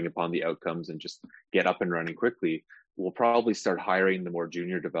could bring upon the outcomes and just get up and running quickly. We'll probably start hiring the more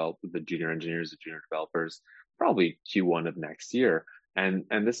junior engineers, the junior developers, probably Q1 of next year. And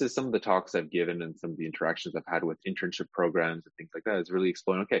this is some of the talks I've given and some of the interactions I've had with internship programs and things like that, is really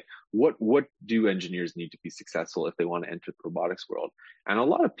exploring, okay, what do engineers need to be successful if they want to enter the robotics world? And a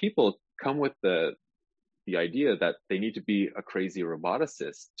lot of people come with the idea that they need to be a crazy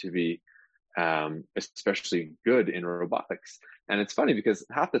roboticist to be especially good in robotics. And it's funny because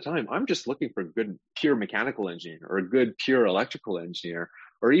half the time I'm just looking for a good pure mechanical engineer or a good pure electrical engineer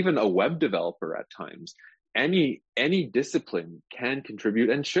or even a web developer at times. Any discipline can contribute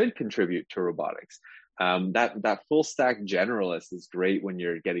and should contribute to robotics. That full stack generalist is great when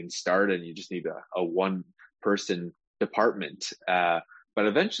you're getting started and you just need a one person department. But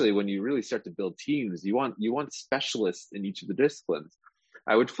eventually when you really start to build teams, you want specialists in each of the disciplines.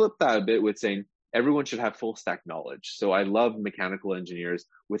 I would flip that a bit with saying everyone should have full stack knowledge. So I love mechanical engineers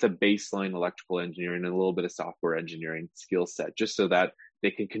with a baseline electrical engineering and a little bit of software engineering skill set, just so that they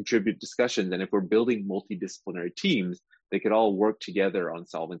can contribute discussions. And if we're building multidisciplinary teams, they could all work together on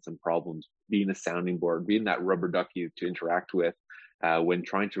solving some problems, being a sounding board, being that rubber ducky to interact with when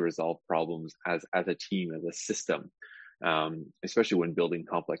trying to resolve problems as a team, as a system. Especially when building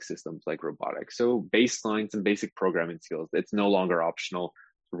complex systems like robotics. So baseline, some basic programming skills. It's no longer optional.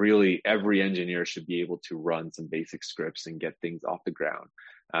 Really, every engineer should be able to run some basic scripts and get things off the ground.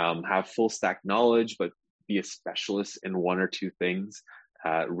 Have full stack knowledge, but be a specialist in one or two things.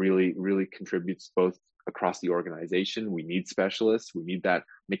 Really, really contributes both across the organization. We need specialists. We need that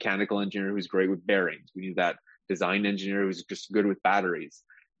mechanical engineer who's great with bearings. We need that design engineer who's just good with batteries.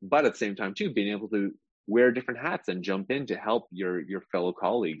 But at the same time, too, being able to wear different hats and jump in to help your fellow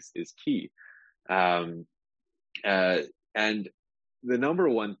colleagues is key. And the number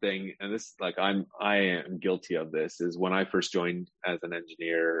one thing, and this, like, I am guilty of this, is when I first joined as an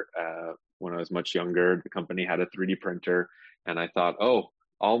engineer, when I was much younger, the company had a 3D printer, and I thought, oh,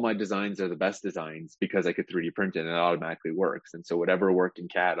 all my designs are the best designs because I could 3D print it and it automatically works. And so whatever worked in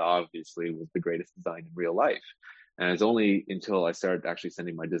CAD obviously was the greatest design in real life. And it's only until I started actually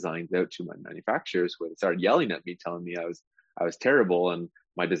sending my designs out to my manufacturers where they started yelling at me, telling me I was terrible and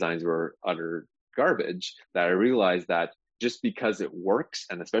my designs were utter garbage, that I realized that just because it works,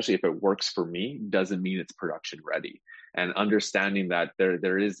 and especially if it works for me, doesn't mean it's production ready. And understanding that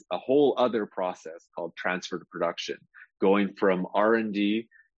there is a whole other process called transfer to production, going from R&D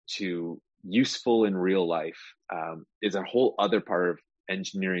to useful in real life, is a whole other part of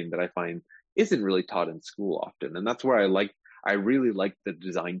engineering that I find isn't really taught in school often. And that's where I really like the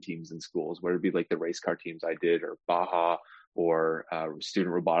design teams in schools, whether it be like the race car teams I did, or Baja, or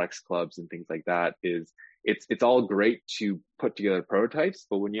student robotics clubs and things like that. It's all great to put together prototypes,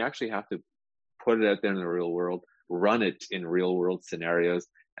 but when you actually have to put it out there in the real world, run it in real world scenarios,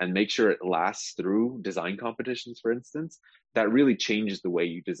 and make sure it lasts through design competitions, for instance, that really changes the way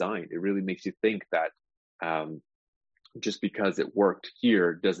you design. It really makes you think that just because it worked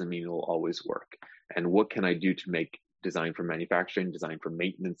here doesn't mean it'll always work. And what can I do to make design for manufacturing, design for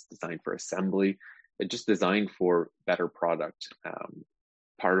maintenance, design for assembly, and just design for better product,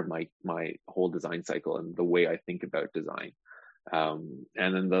 part of my whole design cycle and the way I think about design. And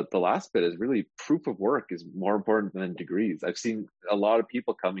then the last bit is really proof of work is more important than degrees. I've seen a lot of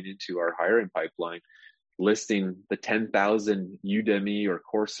people coming into our hiring pipeline listing the 10,000 Udemy or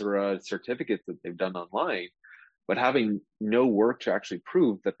Coursera certificates that they've done online, but having no work to actually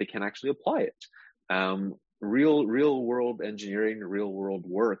prove that they can actually apply it. Real world engineering, real world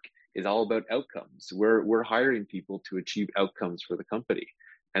work is all about outcomes. We're hiring people to achieve outcomes for the company.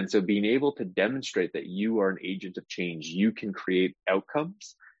 And so being able to demonstrate that you are an agent of change, you can create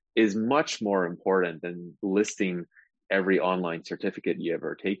outcomes, is much more important than listing every online certificate you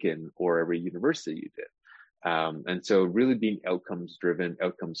ever taken or every university you did. And so really being outcomes driven,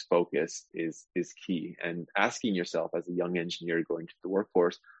 outcomes focused is key. And asking yourself as a young engineer going to the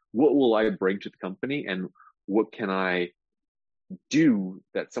workforce, what will I bring to the company, and what can I do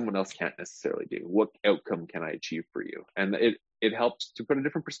that someone else can't necessarily do? What outcome can I achieve for you? And it helps to put a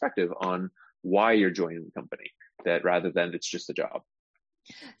different perspective on why you're joining the company, that rather than it's just a job.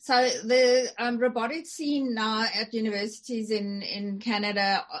 So the robotics scene now at universities in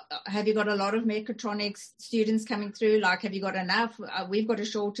Canada, have you got a lot of mechatronics students coming through? Like, have you got enough? We've got a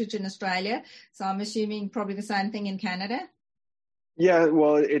shortage in Australia, so I'm assuming probably the same thing in Canada. Yeah,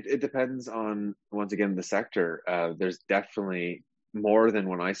 well, it depends on, once again, the sector. There's definitely more than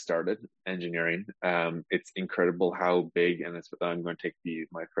when I started engineering. It's incredible how big, and I'm going to take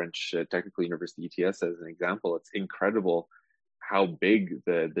my French Technical University ETS as an example. It's incredible how big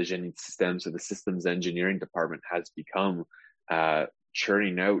the Génie Systems, or the systems engineering department, has become,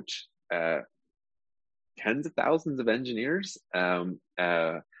 churning out tens of thousands of engineers.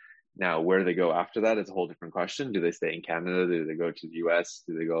 Now, where they go after that is a whole different question. Do they stay in Canada? Do they go to the US?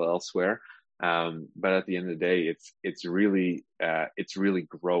 Do they go elsewhere? But at the end of the day, it's really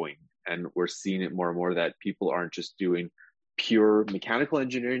growing, and we're seeing it more and more that people aren't just doing pure mechanical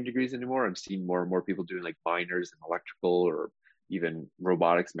engineering degrees anymore. I'm seeing more and more people doing like minors in electrical, or even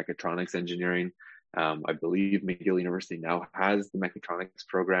robotics, mechatronics engineering. I believe McGill University now has the mechatronics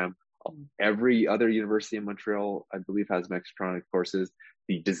program. Every other university in Montreal, I believe, has mechatronics courses.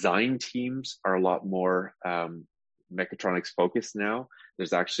 The design teams are a lot more mechatronics focused now.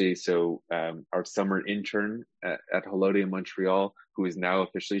 There's actually, our summer intern at Halodi in Montreal, who is now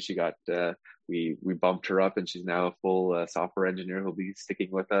officially, she got, we bumped her up, and she's now a full software engineer who'll be sticking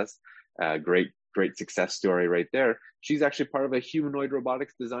with us. Great success story right there. She's actually part of a humanoid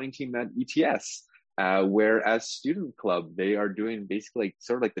robotics design team at ETS, where as student club, they are doing basically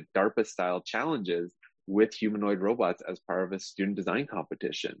sort of like the DARPA style challenges with humanoid robots as part of a student design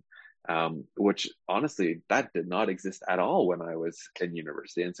competition, which honestly, that did not exist at all when I was in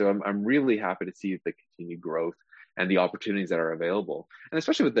university. And so I'm really happy to see the continued growth and the opportunities that are available. And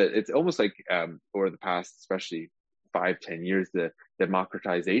especially with it's almost like over the past, especially 5-10 years, the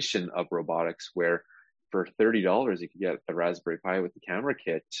democratization of robotics, where for $30 you can get the Raspberry Pi with the camera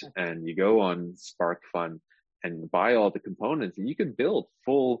kit, and you go on SparkFun and buy all the components, and you can build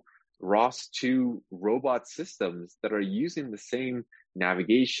full ROS2 robot systems that are using the same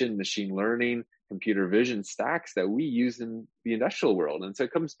navigation, machine learning, computer vision stacks that we use in the industrial world. And so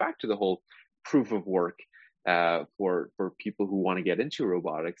it comes back to the whole proof of work for people who want to get into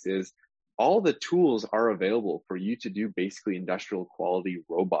robotics, is all the tools are available for you to do basically industrial quality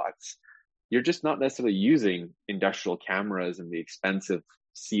robots. You're just not necessarily using industrial cameras and the expensive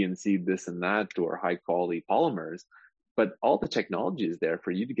CNC this and that, or high quality polymers, but all the technology is there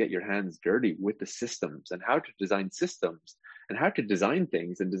for you to get your hands dirty with the systems, and how to design systems and how to design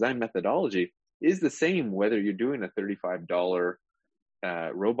things, and design methodology is the same whether you're doing a $35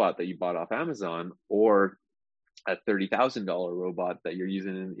 robot that you bought off Amazon, or a $30,000 robot that you're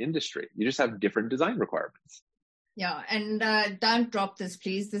using in the industry. You just have different design requirements. Yeah, and don't drop this,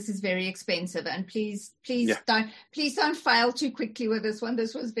 please. This is very expensive, and please Yeah. don't fail too quickly with this one.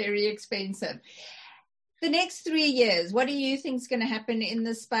 This was very expensive. The next 3 years, what do you think is going to happen in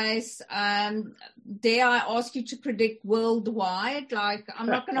this space? Dare I ask you to predict worldwide? Like, I'm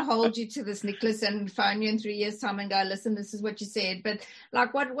not going to hold you to this, Nicholas, and phone you in 3 years' time and go, listen, this is what you said. But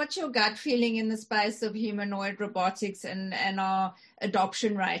like, what's your gut feeling in the space of humanoid robotics and our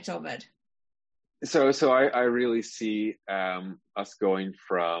adoption rate of it? So I really see us going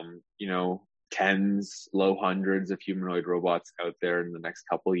from, tens, low hundreds of humanoid robots out there in the next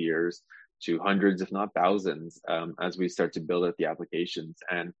couple of years to hundreds, if not thousands, as we start to build out the applications.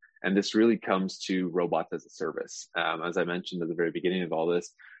 And this really comes to robots as a service. As I mentioned at the very beginning of all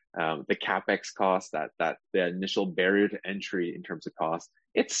this, the CapEx cost, that the initial barrier to entry in terms of cost,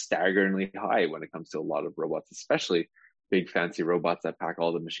 it's staggeringly high when it comes to a lot of robots, especially big fancy robots that pack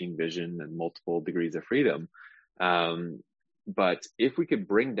all the machine vision and multiple degrees of freedom. But if we could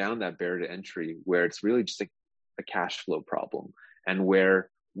bring down that barrier to entry where it's really just a cash flow problem, and where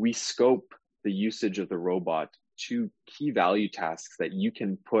we scope the usage of the robot to key value tasks that you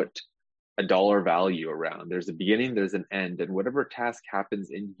can put a dollar value around. There's a beginning, there's an end, and whatever task happens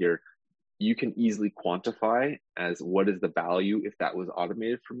in here, you can easily quantify as what is the value if that was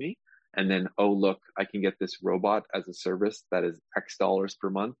automated for me. And then, oh, look, I can get this robot as a service that is X dollars per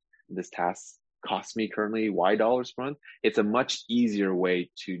month. This task costs me currently Y dollars per month. It's a much easier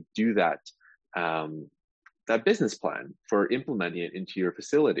way to do that business plan for implementing it into your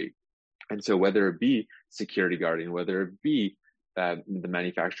facility. And so whether it be security guarding, whether it be the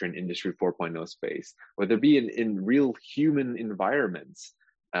manufacturing industry 4.0 space, whether it be in real human environments,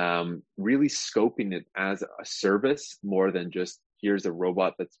 really scoping it as a service more than just here's a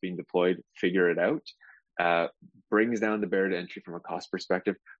robot that's being deployed, figure it out, brings down the barrier to entry from a cost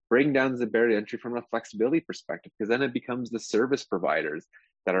perspective, bring down the barrier to entry from a flexibility perspective, because then it becomes the service providers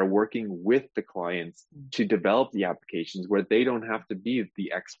that are working with the clients to develop the applications where they don't have to be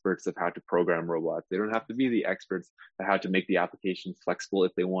the experts of how to program robots. They don't have to be the experts of how to make the application flexible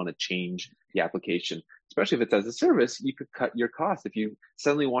if they want to change the application. Especially if it's as a service, you could cut your costs. If you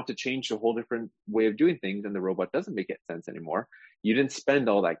suddenly want to change to a whole different way of doing things and the robot doesn't make sense anymore, you didn't spend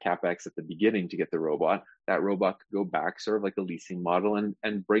all that CapEx at the beginning to get the robot. That robot could go back sort of like a leasing model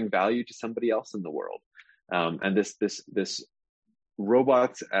and bring value to somebody else in the world. And this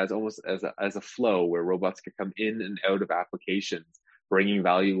robots as almost as a flow where robots can come in and out of applications, bringing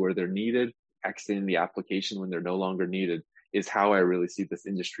value where they're needed, exiting the application when they're no longer needed, is how I really see this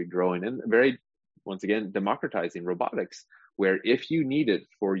industry growing, and very, once again, democratizing robotics, where if you need it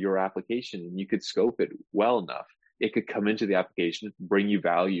for your application and you could scope it well enough, it could come into the application, bring you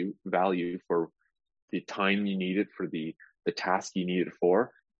value for the time you need it for the task you need it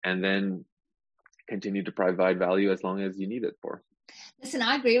for, and then continue to provide value as long as you need it for. Listen,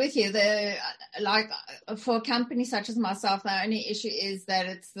 I agree with you. For a company such as myself, the only issue is that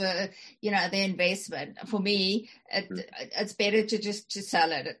it's the investment. For me, it's better to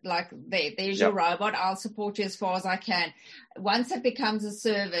sell it. Like there's your robot. I'll support you as far as I can. Once it becomes a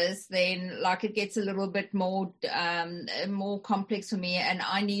service, then it gets a little bit more complex for me, and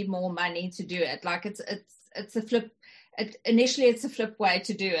I need more money to do it. It's a flip. Initially, it's a flip way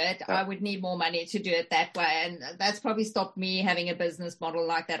to do it. I would need more money to do it that way. And that's probably stopped me having a business model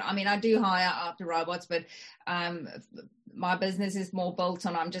like that. I mean, I do hire out the robots, but my business is more built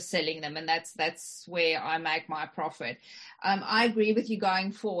on I'm just selling them. And that's where I make my profit. I agree with you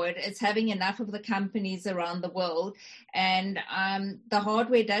going forward. It's having enough of the companies around the world. And the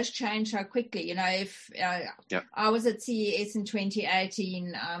hardware does change so quickly. If I was at CES in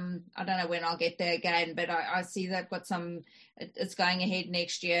 2018, I don't know when I'll get there again, but I see they've got it's going ahead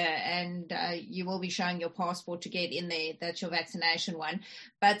next year, and you will be showing your passport to get in there. That's your vaccination one.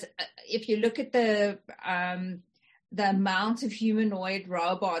 But if you look at the amount of humanoid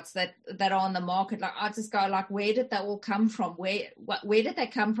robots that are on the market, I just go where did that all come from? Where did they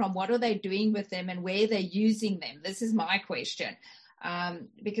come from? What are they doing with them, and where they're using them? This is my question,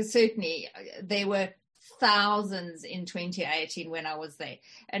 because certainly there were thousands in 2018 when I was there,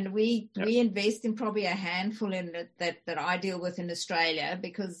 and we invest in probably a handful in that I deal with in Australia,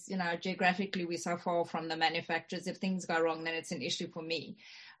 because geographically we're so far from the manufacturers. If things go wrong, then it's an issue for me.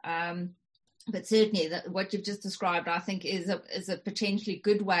 But certainly what you've just described, I think, is a potentially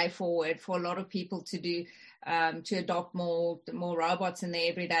good way forward for a lot of people to do, to adopt more robots in their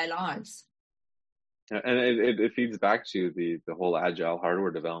everyday lives. And it feeds back to the whole agile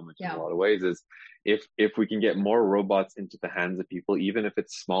hardware development in a lot of ways. Is if we can get more robots into the hands of people, even if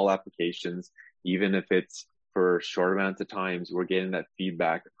it's small applications, even if it's for short amounts of times, we're getting that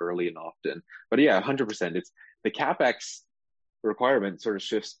feedback early and often. But 100%. the CapEx requirement sort of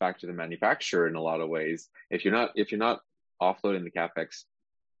shifts back to the manufacturer in a lot of ways. If you're not offloading the CapEx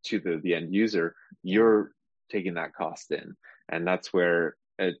to the end user, you're taking that cost in. And that's where,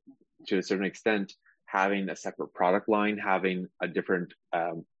 to a certain extent, having a separate product line, having a different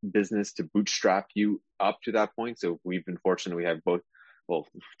business to bootstrap you up to that point. So we've been fortunate. We have both, well,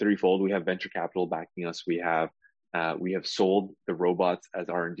 threefold. We have venture capital backing us. We have sold the robots as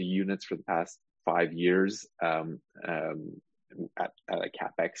R&D units for the past 5 years at a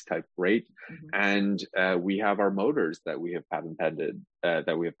CapEx type rate. And we have our motors that we have patented as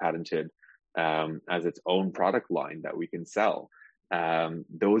its own product line that we can sell.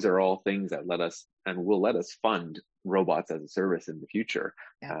 Those are all things that let us and will let us fund robots as a service in the future.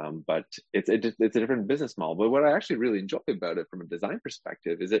 But it's a different business model. But what I actually really enjoy about it from a design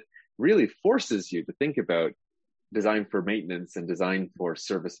perspective is it really forces you to think about design for maintenance and design for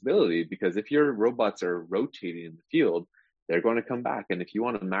serviceability, because if your robots are rotating in the field, they're going to come back. And if you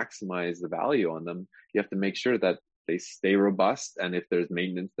want to maximize the value on them, you have to make sure that they stay robust. And if there's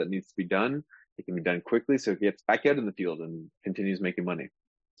maintenance that needs to be done, it can be done quickly so it gets back out in the field and continues making money.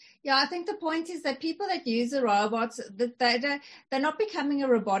 Yeah, I think the point is that people that use the robots, they're not becoming a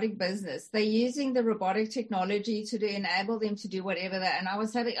robotic business. They're using the robotic technology to enable them to do whatever they. And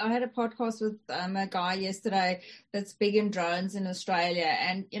I had a podcast with a guy yesterday that's big in drones in Australia,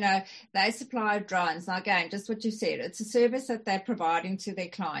 and they supply drones. Now again, just what you said, it's a service that they're providing to their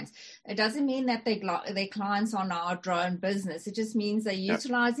clients. It doesn't mean that their clients are now a drone business. It just means they're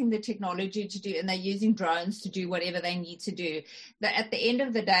utilizing the technology to do, and they're using drones to do whatever they need to do. At the end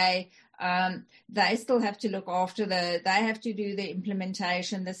of the day, they still have to look after they have to do the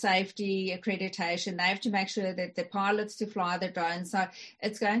implementation, the safety accreditation. They have to make sure that the pilots to fly the drone. So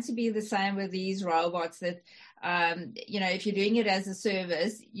it's going to be the same with these robots that, if you're doing it as a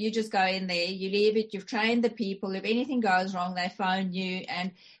service, you just go in there, you leave it, you've trained the people. If anything goes wrong, they phone you,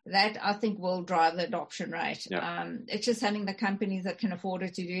 and that I think will drive the adoption rate. It's just having the companies that can afford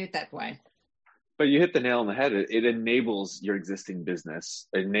it to do it that way. But you hit the nail on the head. It enables your existing business.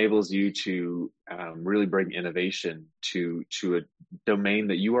 It enables you to really bring innovation to a domain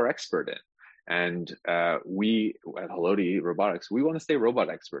that you are expert in. And we at Haloti Robotics, we want to stay robot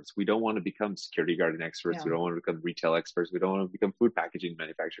experts. We don't want to become security guarding experts. We don't want to become retail experts. We don't want to become food packaging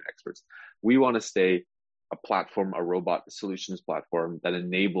manufacturing experts. We want to stay a robot solutions platform that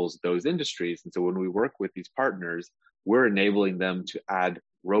enables those industries. And so when we work with these partners, we're enabling them to add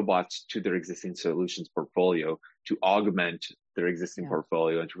robots to their existing solutions portfolio, to augment their existing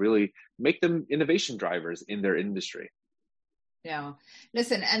portfolio, and to really make them innovation drivers in their industry. Yeah.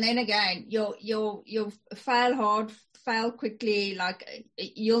 Listen, and then again, you'll fail hard, fail quickly. Like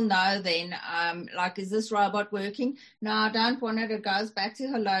you'll know then, is this robot working? No, I don't want it. It goes back to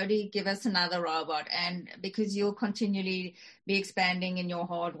Haloti. Give us another robot, and because you'll continually be expanding in your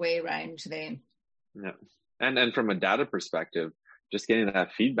hardware range there. Yeah, and from a data perspective, just getting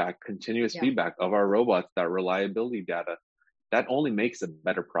that feedback, continuous feedback of our robots, that reliability data, that only makes a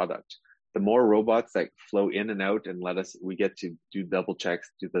better product. The more robots that flow in and out and we get to do double checks,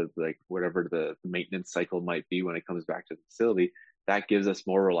 do whatever the maintenance cycle might be when it comes back to the facility, that gives us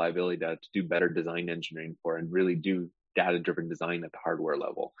more reliability data to do better design engineering for and really do data-driven design at the hardware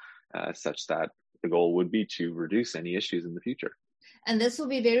level, such that the goal would be to reduce any issues in the future. And this will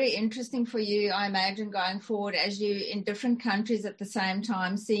be very interesting for you, I imagine, going forward as you in different countries at the same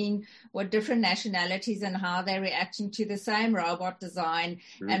time, seeing what different nationalities and how they're reacting to the same robot design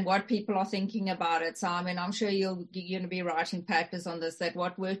and what people are thinking about it. So, I mean, I'm sure you're going to be writing papers on this, that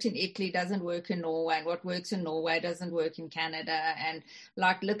what worked in Italy doesn't work in Norway, and what works in Norway doesn't work in Canada, and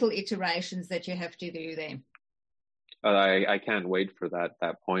like little iterations that you have to do there. I can't wait for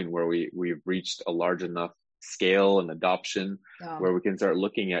that point where we've reached a large enough scale and adoption where we can start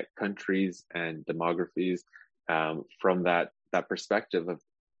looking at countries and demographies from that perspective of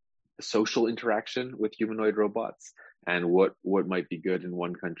social interaction with humanoid robots, and what might be good in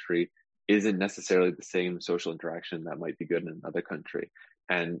one country isn't necessarily the same social interaction that might be good in another country.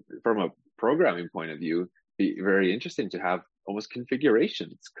 And from a programming point of view, be very interesting to have almost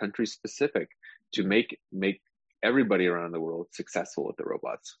configurations, country specific, to make everybody around the world successful with the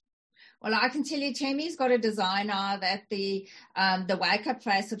robots. Well, I can tell you, Temmie's got a designer that the wake-up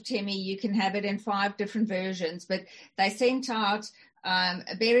face of Temmie, you can have it in 5 different versions, but they sent out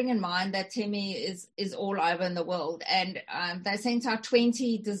bearing in mind that Temi is all over in the world, and they sent out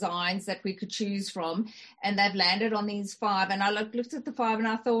 20 designs that we could choose from, and they've landed on these 5. And I looked at the 5 and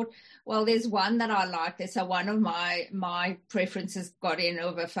I thought, well, there's one that I like. So one of my preferences got in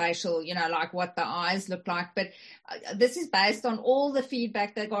over facial, like what the eyes look like. But this is based on all the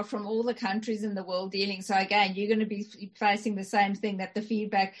feedback they got from all the countries in the world dealing. So again, you're going to be facing the same thing, that the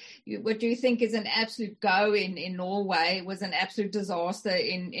feedback, what you think is an absolute go in Norway was an absolute disaster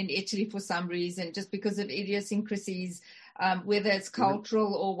in Italy for some reason, just because of idiosyncrasies, whether it's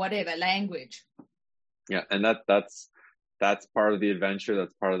cultural or whatever, language. Yeah, and that's part of the adventure.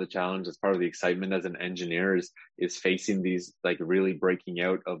 That's part of the challenge. That's part of the excitement as an engineer is facing these, like, really breaking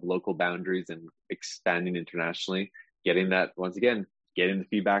out of local boundaries and expanding internationally, getting the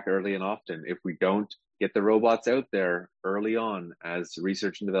feedback early and often. If we don't get the robots out there early on as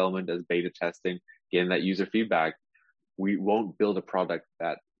research and development, as beta testing, getting that user feedback, we won't build a product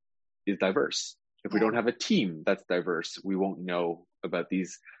that is diverse. If we don't have a team that's diverse, we won't know about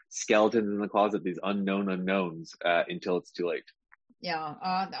these skeletons in the closet, these unknown unknowns, until it's too late. Yeah.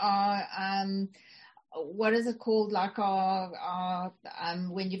 What is it called? Like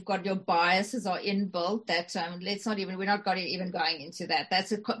when you've got your biases are inbuilt, that we're not even going into that.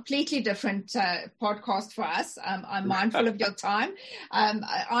 That's a completely different podcast for us. I'm mindful of your time.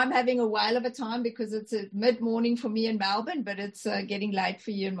 I'm having a whale of a time because it's a mid-morning for me in Melbourne, but it's getting late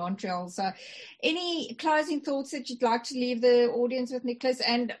for you in Montreal. So any closing thoughts that you'd like to leave the audience with, Nicholas?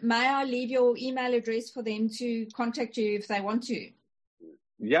 And may I leave your email address for them to contact you if they want to?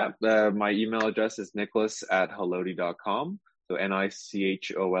 Yeah, my email address is nicholas@halodi.com. So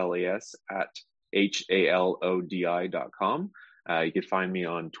NICHOLAS @HALODI.com. You can find me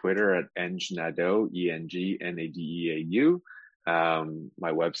on Twitter at engnadeu, ENGNADEAU.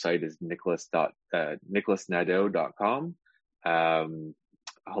 My website is nicholasnadeu.com.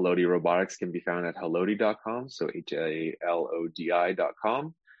 Halodi Robotics can be found at halodi.com, so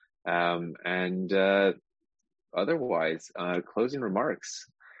HALODI.com. Otherwise, closing remarks.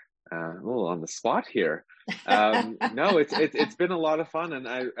 On the spot here. No, it's been a lot of fun, and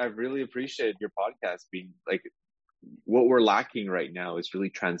I've really appreciated your podcast being like, what we're lacking right now is really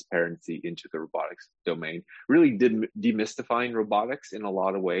transparency into the robotics domain, really demystifying robotics in a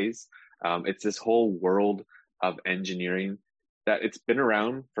lot of ways. It's this whole world of engineering that it's been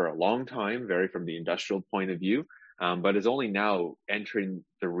around for a long time, very from the industrial point of view, but is only now entering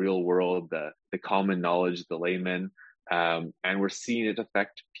the real world, the common knowledge, the layman, and we're seeing it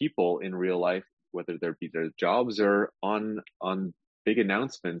affect people in real life, whether there be their jobs or on big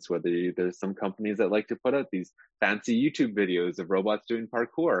announcements. Whether there's some companies that like to put out these fancy YouTube videos of robots doing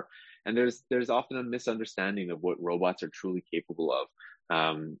parkour, and there's often a misunderstanding of what robots are truly capable of.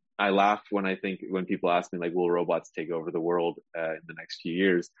 I laugh when people ask me, like, will robots take over the world in the next few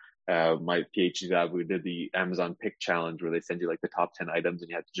years? My PhD lab, we did the Amazon Pick Challenge, where they send you like the top 10 items and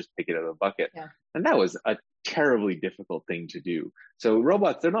you have to just pick it out of a bucket. Yeah. And that was a terribly difficult thing to do. So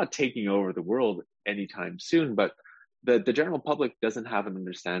robots, they're not taking over the world anytime soon, but the general public doesn't have an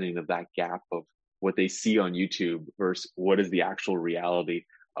understanding of that gap of what they see on YouTube versus what is the actual reality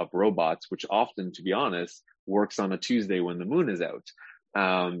of robots, which often, to be honest, works on a Tuesday when the moon is out.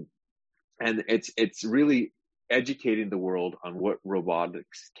 And it's really educating the world on what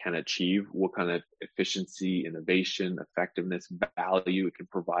robotics can achieve, what kind of efficiency, innovation, effectiveness, value it can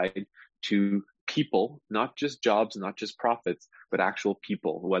provide to people, not just jobs, not just profits, but actual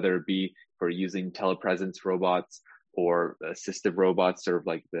people, whether it be for using telepresence robots or assistive robots, sort of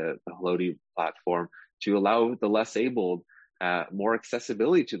like the Halodi platform, to allow the less abled more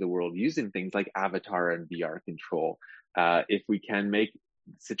accessibility to the world using things like avatar and VR control. If we can make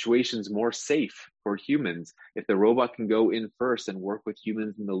situations more safe for humans, if the robot can go in first and work with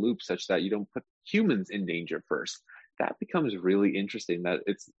humans in the loop such that you don't put humans in danger first, that becomes really interesting. That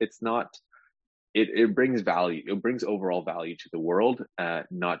it brings value. It brings overall value to the world,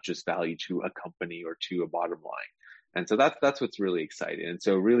 not just value to a company or to a bottom line. And so that's what's really exciting. And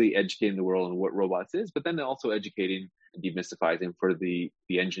so really educating the world on what robots is, but then also educating and demystifying for the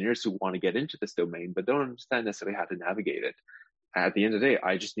engineers who want to get into this domain, but don't understand necessarily how to navigate it. At the end of the day,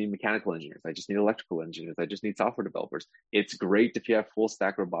 I just need mechanical engineers. I just need electrical engineers. I just need software developers. It's great if you have full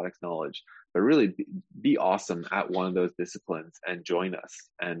stack robotics knowledge, but really be awesome at one of those disciplines and join us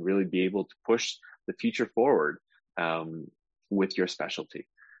and really be able to push the future forward with your specialty.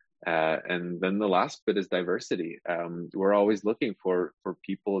 And then the last bit is diversity. We're always looking for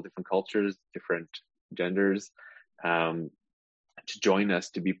people, different cultures, different genders, to join us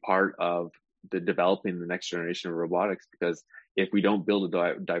to be part of the developing the next generation of robotics, because if we don't build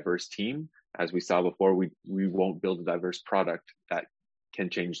a diverse team, as we saw before, we won't build a diverse product that can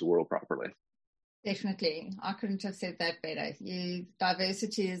change the world properly. Definitely. I couldn't have said that better.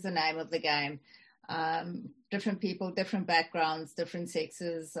 Diversity is the name of the game. Different people, different backgrounds, different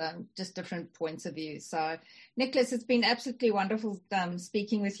sexes, just different points of view. So, Nicholas, it's been absolutely wonderful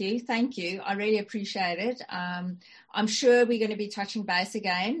speaking with you. Thank you. I really appreciate it. I'm sure we're going to be touching base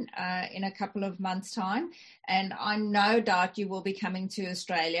again in a couple of months' time. And I no doubt you will be coming to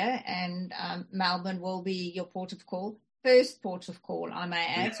Australia, and Melbourne will be your port of call. First port of call, I may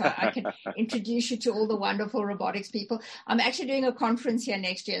add, so I can introduce you to all the wonderful robotics people. I'm actually doing a conference here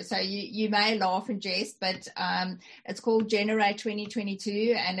next year, so you may laugh and jest, but it's called Generate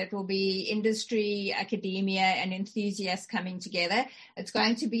 2022, and it will be industry, academia, and enthusiasts coming together. It's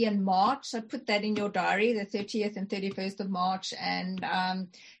going to be in March, so put that in your diary, the 30th and 31st of March, and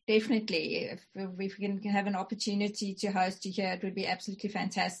definitely, if we can have an opportunity to host you here, it would be absolutely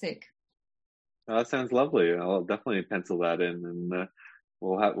fantastic. Oh, that sounds lovely. I'll definitely pencil that in, and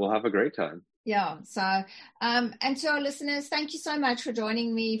we'll have a great time. Yeah. So, and to our listeners, thank you so much for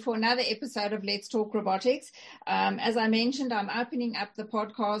joining me for another episode of Let's Talk Robotics. As I mentioned, I'm opening up the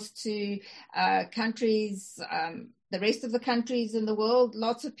podcast to countries, the rest of the countries in the world,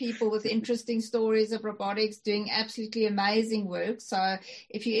 lots of people with interesting stories of robotics doing absolutely amazing work. So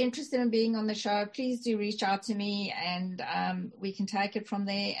if you're interested in being on the show, please do reach out to me, and we can take it from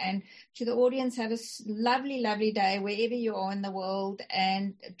there. And to the audience, have a lovely, lovely day wherever you are in the world,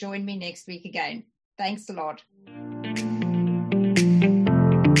 and join me next week again. Thanks a lot.